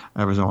run,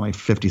 there was only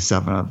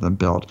 57 of them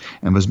built,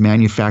 and was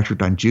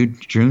manufactured on June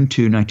 2,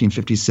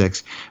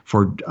 1956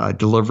 for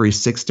delivery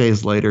 6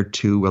 days later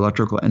to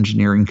electrical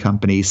engineering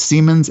company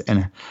Siemens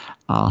and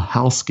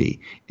Halske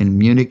in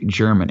Munich,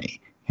 Germany.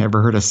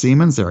 Ever heard of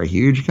Siemens? They're a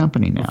huge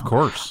company now. Of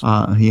course.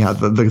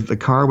 The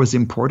car was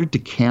imported to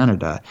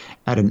Canada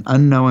at an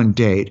unknown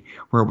date,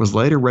 where it was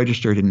later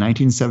registered in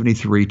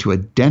 1973 to a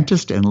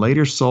dentist and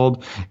later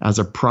sold as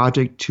a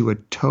project to a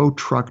tow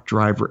truck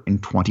driver in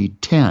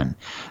 2010.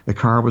 The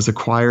car was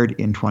acquired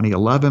in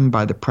 2011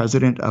 by the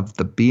president of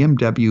the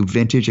BMW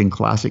Vintage and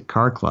Classic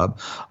Car Club,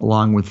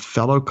 along with a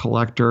fellow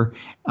collector,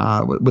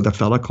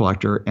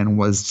 and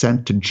was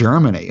sent to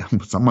Germany.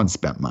 Someone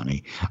spent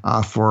money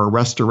for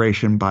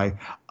restoration by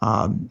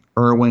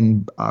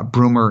Erwin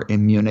Brummer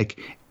in Munich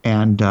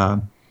and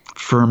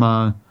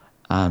Firma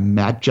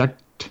Matajek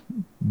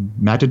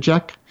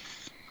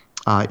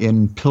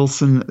in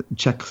Pilsen,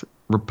 Czech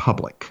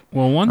Republic.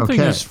 Well, one thing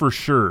is for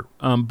sure,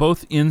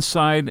 both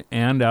inside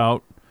and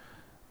out,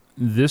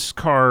 this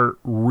car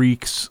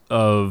reeks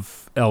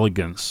of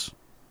elegance.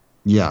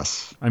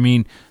 Yes. I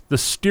mean, the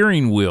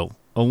steering wheel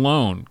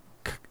alone,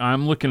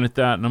 I'm looking at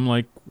that and I'm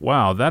like,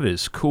 wow, that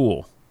is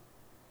cool.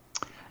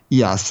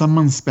 Yeah,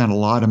 someone spent a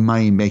lot of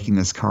money making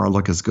this car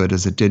look as good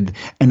as it did.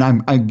 And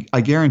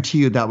I guarantee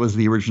you that was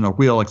the original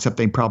wheel, except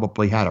they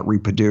probably had it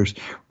reproduced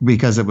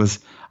because it was,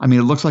 I mean,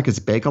 it looks like it's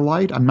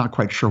Bakelite. I'm not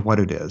quite sure what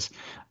it is.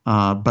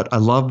 But I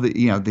love that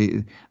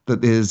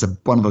it is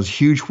one of those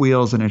huge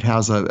wheels, and it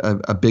has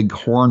a big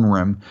horn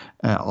rim,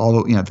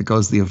 that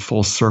goes the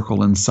full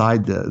circle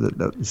inside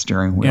the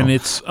steering wheel. And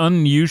it's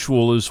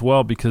unusual as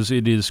well because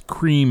it is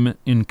cream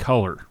in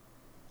color.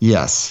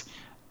 Yes.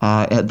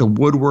 The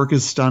woodwork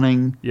is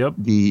stunning. Yep.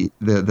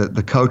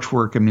 The coach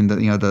work. I mean,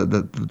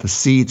 the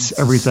seats,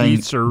 everything.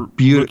 Seats are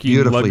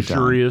beautifully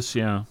luxurious.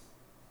 done.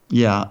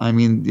 Yeah. I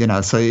mean,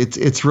 so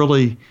it's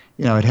really,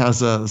 it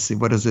has let's see,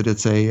 what is it?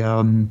 It's a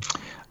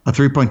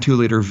 3.2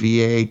 liter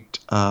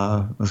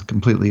V8, was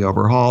completely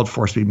overhauled,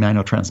 4-speed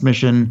manual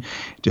transmission.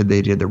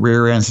 They did the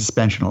rear end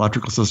suspension,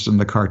 electrical system.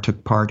 The car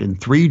took part in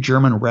 3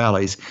 German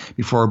rallies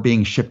before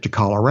being shipped to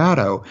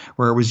Colorado,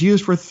 where it was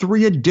used for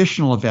 3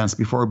 additional events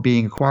before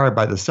being acquired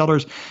by the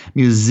Sellers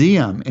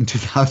Museum in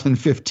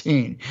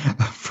 2015.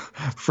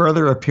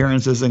 Further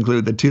appearances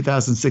include the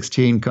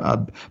 2016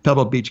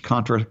 Pebble Beach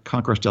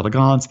Concours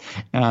d'Elegance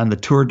and the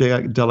Tour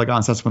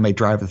d'Elegance. That's when they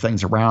drive the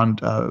things around,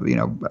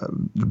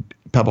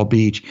 Pebble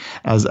Beach,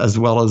 as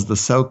well as the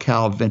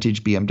SoCal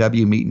Vintage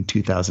BMW Meet in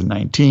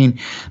 2019.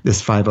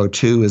 This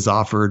 502 is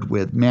offered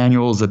with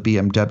manuals, a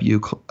BMW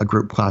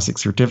Group Classic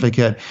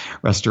Certificate,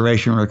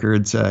 restoration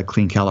records,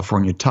 Clean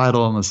California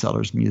title, and the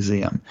Sellers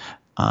Museum.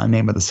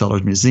 Name of the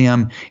Sellers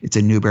Museum. It's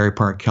in Newbury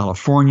Park,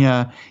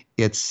 California.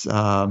 It's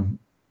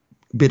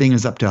bidding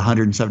is up to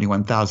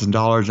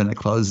 $171,000, and it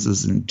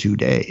closes in 2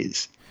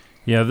 days.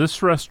 Yeah,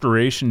 this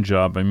restoration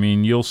job, I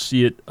mean, you'll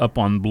see it up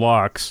on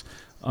blocks.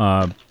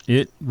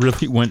 It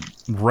really went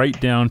right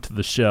down to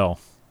the shell.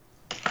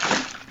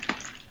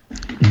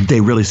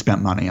 They really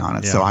spent money on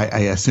it, yeah. So I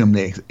assume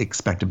they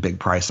expect a big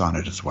price on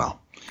it as well.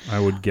 I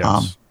would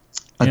guess.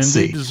 Let's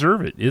see. They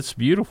deserve it. It's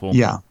beautiful.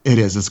 Yeah, it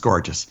is. It's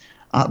gorgeous.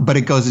 But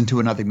it goes into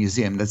another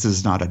museum. This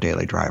is not a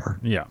daily driver.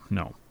 Yeah,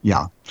 no.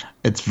 Yeah,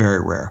 it's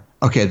very rare.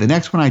 Okay, the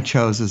next one I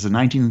chose is a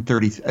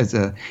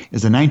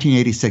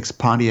 1986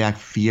 Pontiac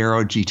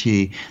Fiero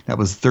GT that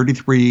was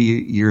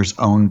 33 years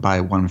owned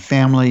by one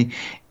family,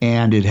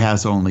 and it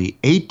has only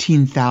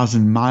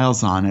 18,000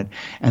 miles on it.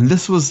 And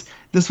this was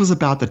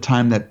about the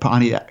time that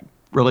Pontiac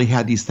really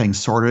had these things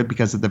sorted,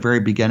 because at the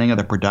very beginning of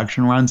the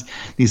production runs,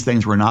 these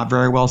things were not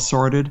very well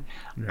sorted.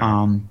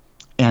 Yeah.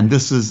 And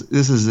this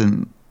is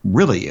in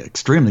really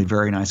extremely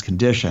very nice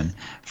condition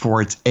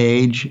for its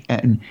age.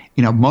 And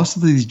most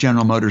of these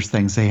General Motors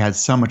things, they had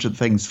so much of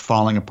things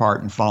falling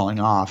apart and falling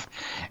off,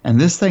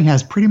 and this thing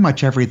has pretty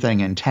much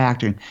everything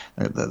intact. And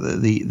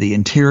the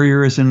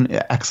interior is in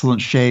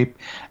excellent shape.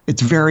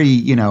 It's very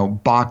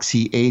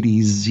boxy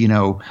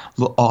 80s,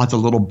 lots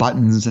of little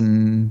buttons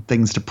and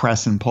things to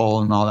press and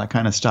pull and all that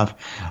kind of stuff.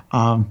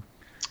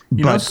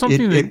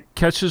 Something that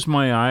catches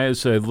my eye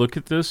as I look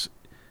at this,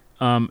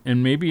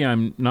 and maybe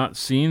I'm not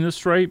seeing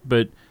this right,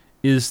 but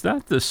is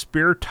that the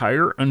spare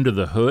tire under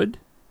the hood?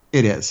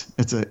 It is.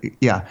 It's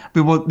yeah.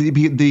 But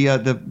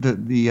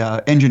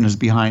the engine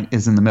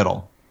is in the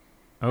middle.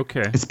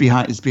 Okay. It's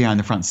behind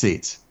the front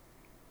seats.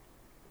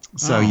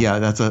 So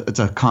yeah, it's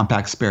a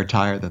compact spare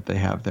tire that they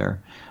have there.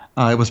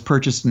 It was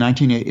purchased in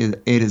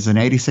 1988. It is an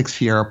 86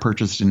 Fiero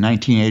purchased in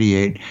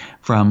 1988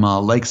 from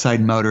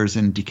Lakeside Motors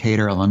in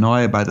Decatur,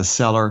 Illinois, by the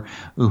seller,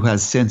 who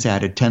has since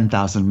added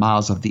 10,000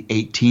 miles of the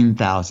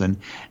 18,000,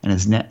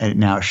 and it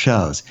now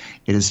shows.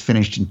 It is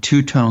finished in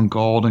two-tone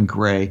gold and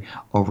gray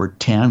over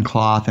tan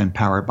cloth and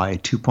powered by a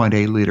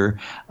 2.8-liter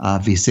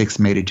V6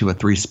 mated to a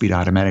 3-speed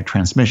automatic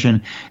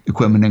transmission.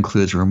 Equipment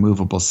includes a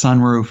removable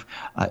sunroof,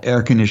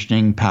 air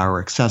conditioning, power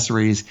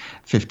accessories,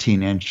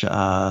 15-inch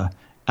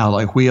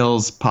alloy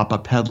wheels,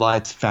 pop-up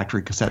headlights,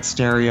 factory cassette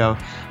stereo.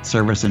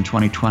 Service in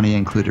 2020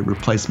 included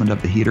replacement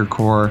of the heater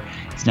core.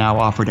 It's now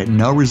offered at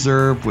no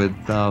reserve with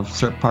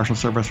partial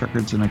service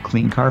records and a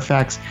clean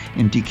Carfax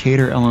in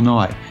Decatur,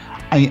 Illinois.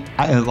 I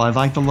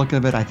like the look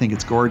of it. I think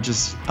it's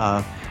gorgeous.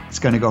 It's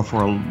going to go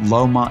for a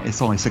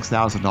it's only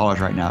 $6,000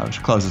 right now.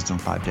 It closes in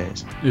 5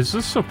 days. Is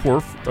this a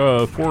 4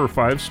 or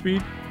 5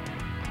 speed?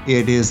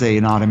 It is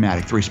an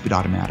automatic, 3-speed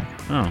automatic.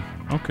 Oh,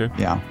 okay.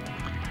 Yeah.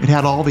 It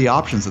had all the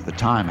options at the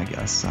time, I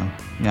guess. So,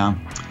 yeah.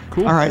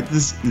 Cool. All right.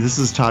 This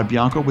is Todd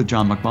Bianco with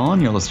John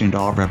McMullen. You're listening to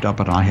All Revved Up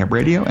on iHub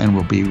Radio, and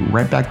we'll be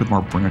right back with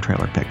more Bring a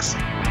Trailer picks.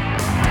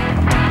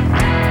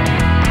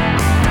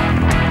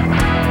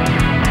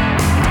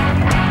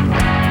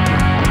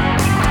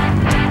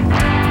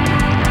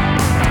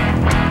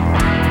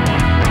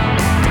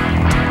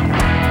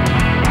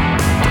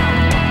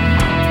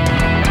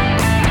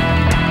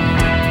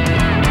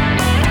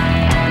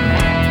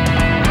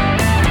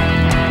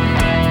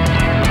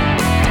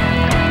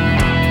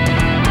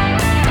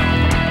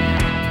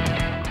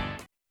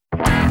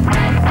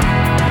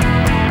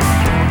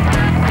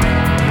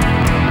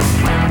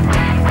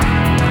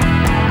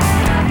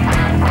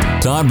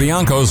 Todd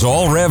Bianco's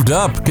All Revved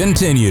Up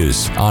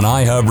continues on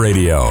iHub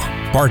Radio.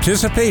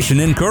 Participation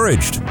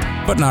encouraged,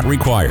 but not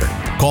required.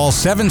 Call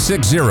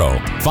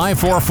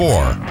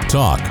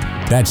 760-544-TALK.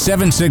 That's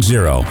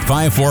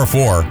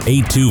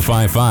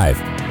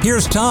 760-544-8255.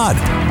 Here's Todd.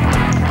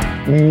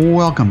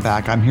 Welcome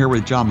back. I'm here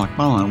with John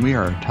McMullen. We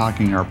are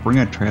talking our Bring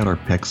a Trailer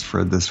picks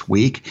for this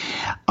week.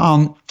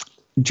 John,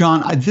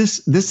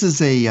 this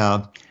is a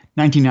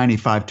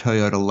 1995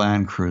 Toyota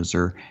Land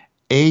Cruiser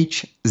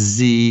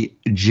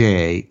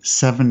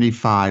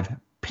HZJ75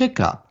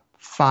 pickup,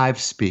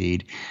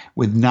 5-speed,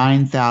 with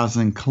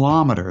 9,000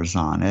 kilometers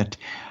on it.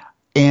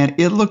 And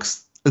it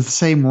looks the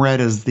same red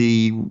as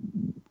the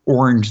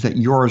orange that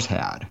yours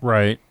had.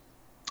 Right.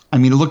 I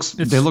mean,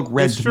 they look red to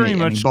me. It's very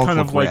much kind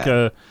of like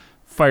a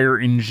fire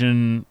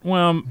engine.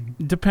 Well,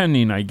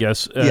 depending, I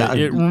guess.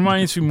 It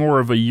reminds me more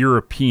of a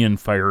European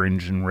fire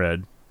engine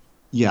red.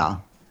 Yeah.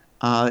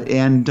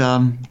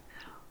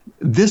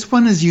 This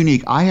one is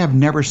unique. I have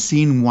never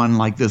seen one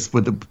like this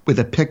with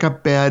a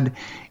pickup bed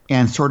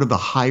and sort of the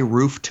high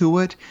roof to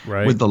it,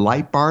 right, with the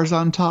light bars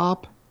on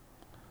top.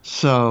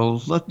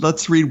 So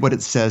let's read what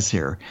it says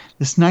here.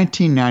 This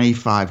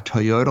 1995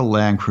 Toyota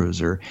Land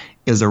Cruiser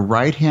is a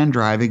right-hand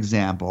drive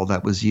example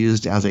that was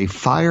used as a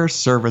fire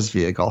service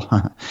vehicle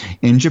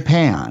in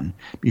Japan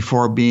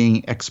before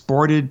being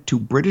exported to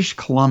British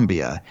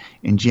Columbia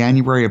in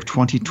January of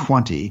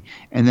 2020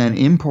 and then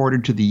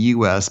imported to the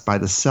U.S. by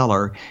the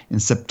seller in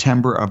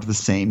September of the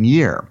same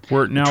year.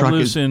 Where it now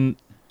lives in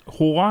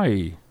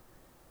Hawaii.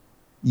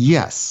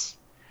 Yes.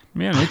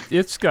 Man,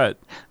 it's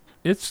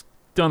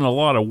done a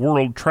lot of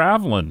world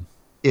traveling.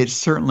 It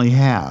certainly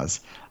has.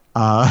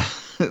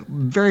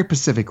 Very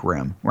Pacific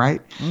Rim, right?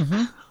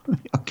 Mm-hmm.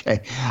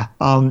 Okay.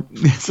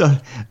 So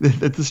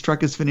this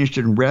truck is finished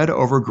in red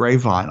over gray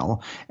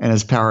vinyl and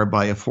is powered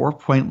by a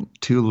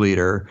 4.2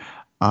 liter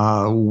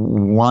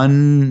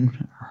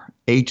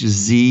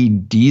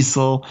 1HZ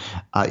diesel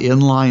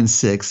inline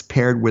 6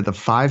 paired with a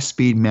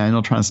 5-speed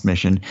manual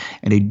transmission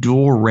and a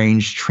dual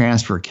range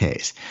transfer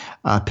case.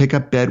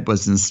 Pickup bed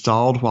was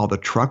installed while the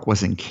truck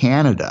was in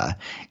Canada,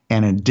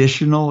 and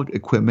additional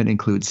equipment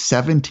includes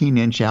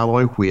 17-inch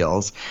alloy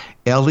wheels,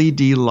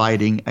 LED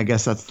lighting, I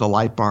guess that's the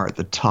light bar at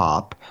the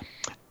top,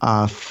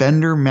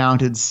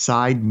 fender-mounted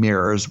side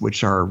mirrors,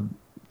 which are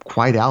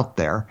quite out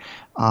there,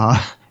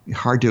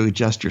 hard to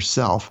adjust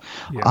yourself,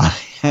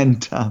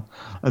 and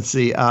let's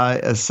see,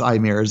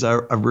 side mirrors,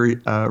 a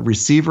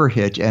receiver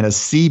hitch, and a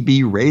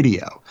CB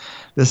radio.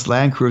 This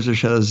Land Cruiser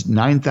shows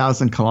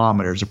 9,000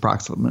 kilometers,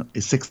 approximately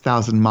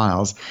 6,000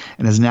 miles,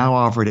 and is now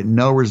offered at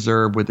no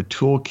reserve with a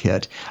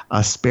toolkit,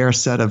 a spare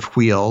set of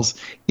wheels,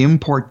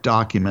 import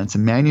documents,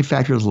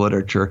 manufacturer's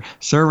literature,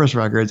 service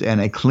records,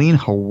 and a clean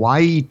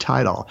Hawaii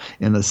title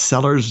in the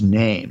seller's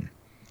name.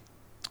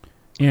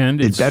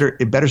 And it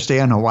better stay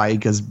on Hawaii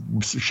because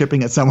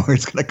shipping it somewhere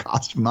is going to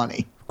cost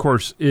money. Of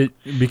course,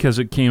 because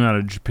it came out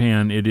of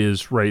Japan, it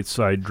is right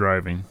side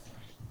driving.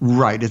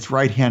 Right, it's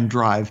right-hand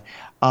drive.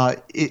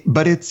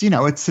 But it's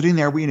it's sitting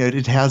there.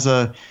 It has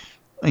a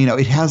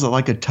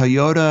like a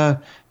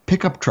Toyota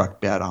pickup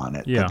truck bed on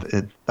it. Yeah.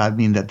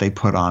 That they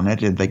put on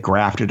it and they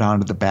grafted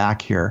onto the back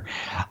here.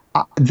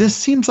 This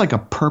seems like a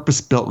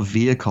purpose-built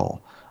vehicle.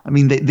 I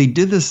mean, they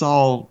did this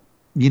all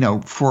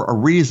for a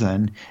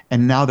reason,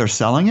 and now they're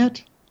selling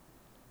it.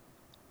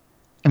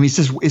 I mean,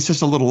 it's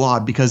just a little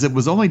odd because it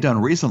was only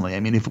done recently. I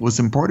mean, if it was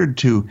imported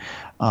to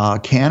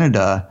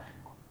Canada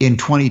in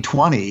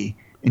 2020.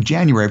 In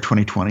January of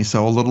 2020,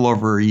 so a little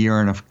over a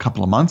year and a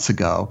couple of months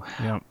ago,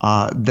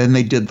 then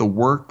they did the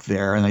work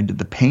there and they did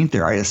the paint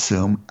there, I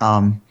assume.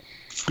 Then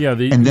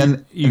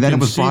it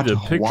was brought to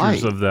Hawaii.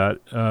 Pictures of that,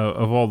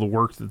 of all the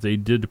work that they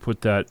did to put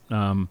that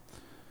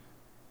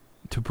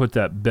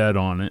bed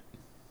on it.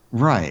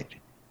 Right,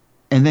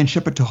 and then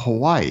ship it to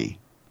Hawaii.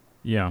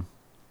 Yeah.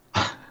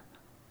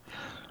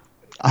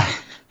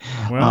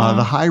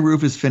 The high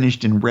roof is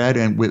finished in red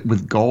and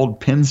with gold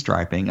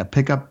pinstriping. A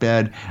pickup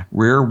bed,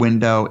 rear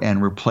window,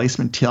 and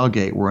replacement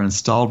tailgate were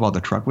installed while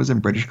the truck was in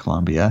British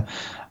Columbia.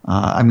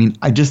 I mean,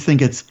 I just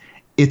think it's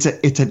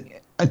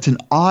an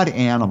odd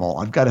animal,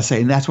 I've got to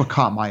say, and that's what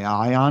caught my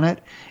eye on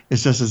it.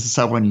 It's just it's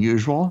so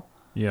unusual.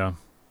 Yeah.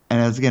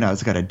 And it's,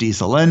 it's got a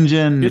diesel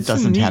engine. It's it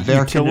doesn't have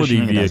air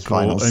conditioning. It has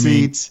vinyl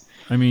seats.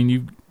 I mean,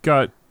 you've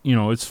got,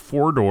 it's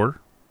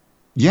 4-door.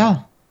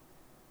 Yeah.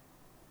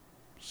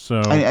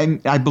 So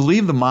I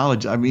believe the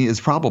mileage, is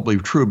probably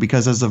true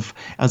because as a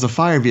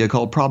fire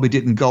vehicle, it probably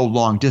didn't go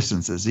long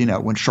distances,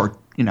 when short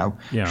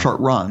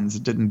runs.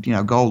 It didn't,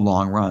 go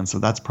long runs. So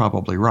that's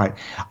probably right.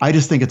 I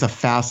just think it's a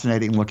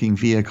fascinating looking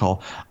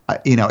vehicle.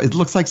 It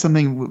looks like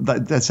something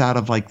that's out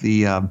of like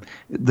the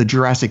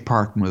Jurassic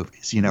Park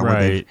movies, right.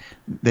 where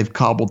they've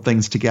cobbled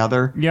things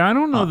together. Yeah, I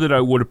don't know that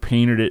I would have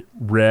painted it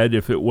red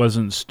if it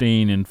wasn't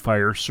staying in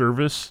fire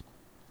service.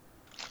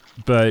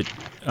 But,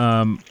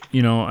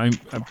 I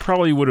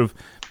probably would have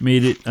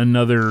made it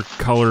another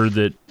color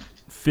that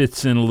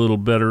fits in a little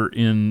better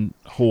in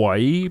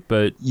Hawaii.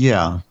 But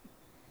yeah,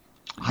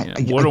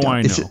 what do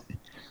I know?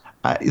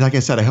 Like I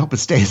said, I hope it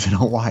stays in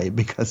Hawaii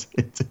because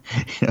it's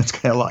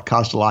going to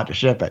cost a lot to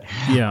ship it.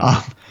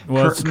 Yeah.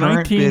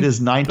 Current bid is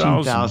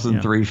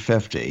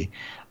 $19,350.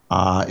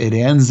 It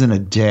ends in a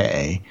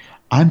day.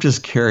 I'm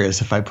just curious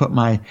if I put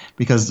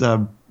because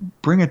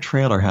Bring a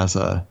Trailer has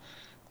let's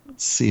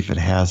see if it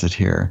has it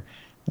here.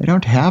 They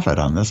don't have it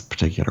on this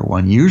particular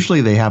one.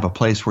 Usually they have a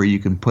place where you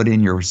can put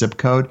in your zip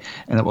code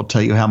and it will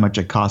tell you how much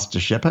it costs to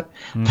ship it.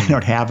 They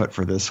don't have it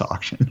for this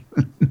auction.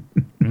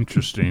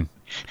 Interesting.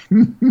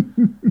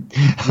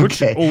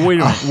 Okay. Wait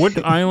a minute.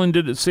 What island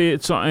did it say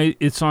it's on?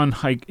 It's in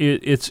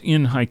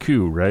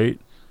Haiku, right?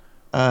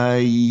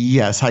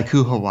 Yes,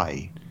 Haiku,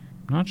 Hawaii.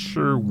 Not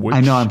sure which. I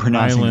know I'm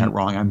pronouncing island. that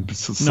wrong. I'm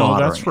No,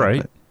 that's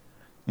right.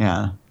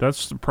 Yeah,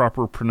 that's the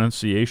proper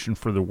pronunciation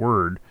for the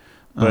word.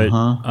 But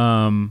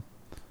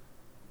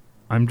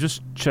I'm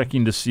just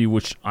checking to see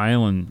which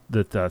island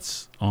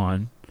that's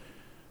on.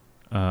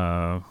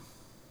 Okay.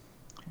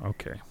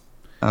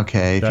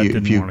 Okay.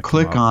 If you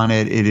click on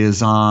it, it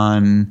is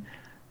on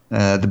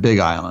the Big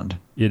Island.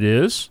 It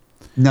is?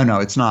 No,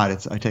 it's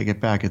not. I take it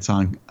back. It's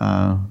on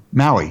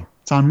Maui.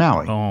 It's on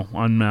Maui. Oh,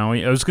 on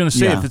Maui. I was going to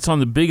say if it's on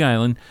the Big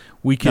Island,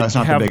 we could. No, it's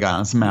not the Big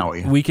Island. It's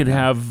Maui. We could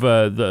have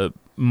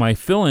my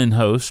fill-in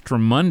host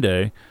from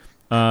Monday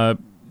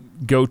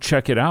go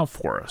check it out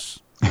for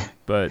us.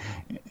 But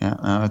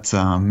it's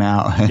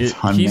Maui. It's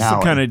on he's Maui.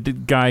 The kind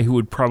of guy who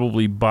would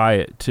probably buy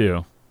it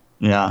too.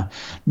 Yeah.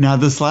 Now,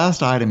 this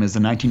last item is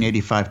the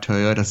 1985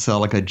 Toyota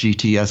Celica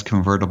GTS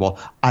convertible.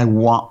 I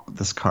want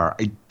this car.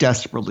 I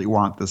desperately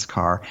want this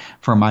car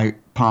for my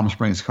Palm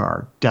Springs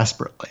car.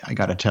 Desperately, I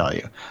got to tell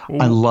you.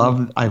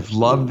 I've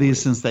loved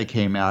these since they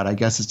came out. I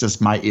guess it's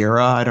just my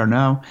era. I don't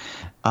know.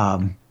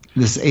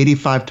 This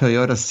 85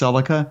 Toyota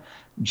Celica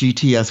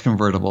GTS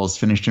convertible is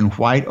finished in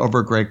white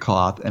over gray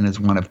cloth and is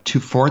one of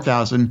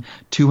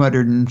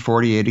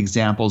 4,248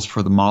 examples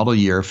for the model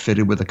year,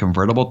 fitted with a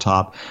convertible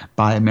top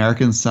by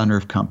American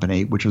Sunroof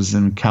Company, which was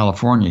in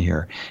California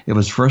here. It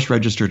was first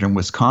registered in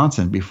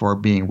Wisconsin before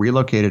being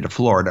relocated to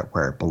Florida,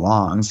 where it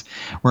belongs,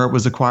 where it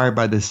was acquired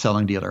by the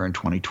selling dealer in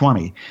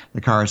 2020.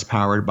 The car is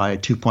powered by a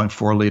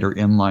 2.4-liter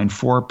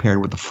inline-4 paired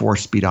with a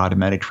 4-speed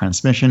automatic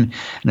transmission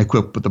and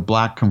equipped with a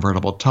black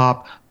convertible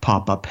top,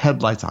 pop-up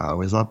headlights. I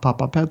always love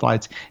pop-up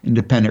headlights.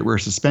 Independent rear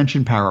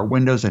suspension, power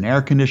windows, and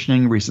air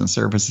conditioning. Recent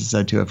service is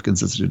said to have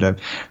consisted of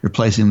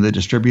replacing the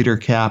distributor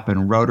cap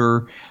and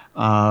rotor,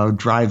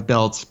 drive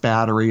belts,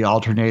 battery,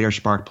 alternator,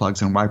 spark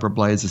plugs, and wiper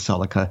blades. The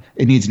Celica,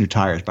 it needs new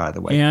tires, by the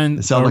way. And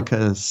the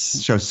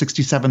Celica shows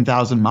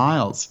 67,000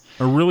 miles.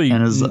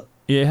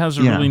 It has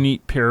a really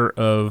neat pair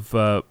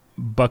of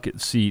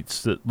bucket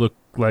seats that look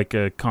like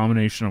a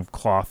combination of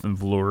cloth and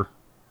velour.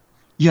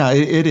 Yeah,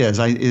 it is.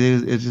 It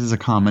is a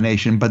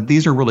combination, but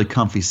these are really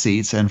comfy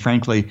seats, and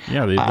frankly,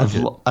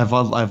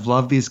 I've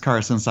loved these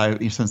cars since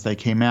they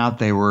came out.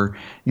 They were,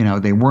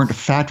 they weren't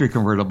factory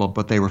convertible,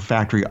 but they were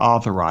factory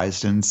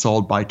authorized and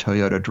sold by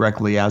Toyota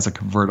directly as a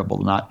convertible,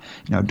 not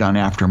done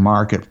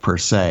aftermarket per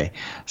se.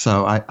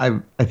 So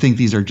I think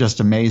these are just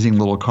amazing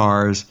little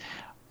cars.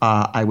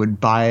 I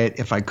would buy it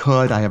if I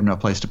could. I have no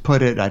place to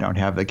put it. I don't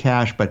have the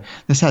cash, but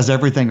this has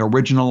everything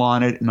original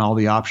on it and all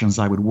the options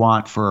I would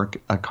want for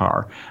a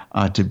car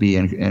to be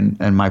in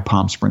my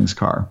Palm Springs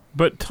car.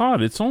 But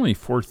Todd, it's only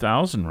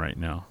 $4,000 right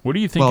now. What do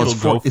you think it'll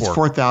go for? It's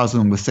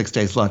 $4,000 with 6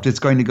 days left. It's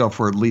going to go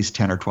for at least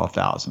 $10,000 or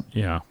 $12,000.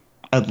 Yeah,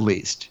 at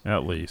least.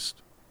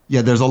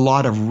 Yeah, there's a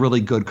lot of really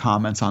good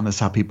comments on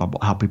this. How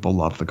people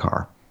love the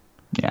car.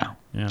 Yeah.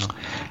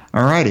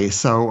 All righty.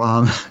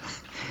 So,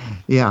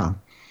 yeah.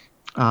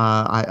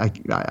 I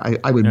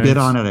would bid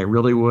on it. I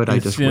really would. I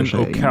just wish it's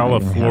in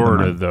Ocala,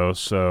 Florida, though.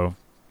 So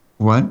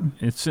what?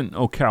 It's in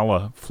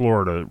Ocala,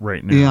 Florida,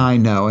 right now. Yeah, I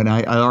know, and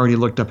I already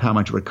looked up how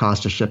much it would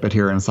cost to ship it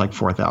here, and it's like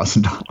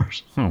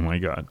 $4,000. Oh my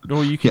God!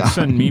 Well, you can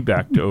send me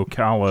back to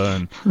Ocala,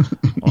 and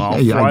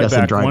I'll fly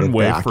back one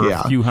way for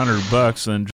a few $100 and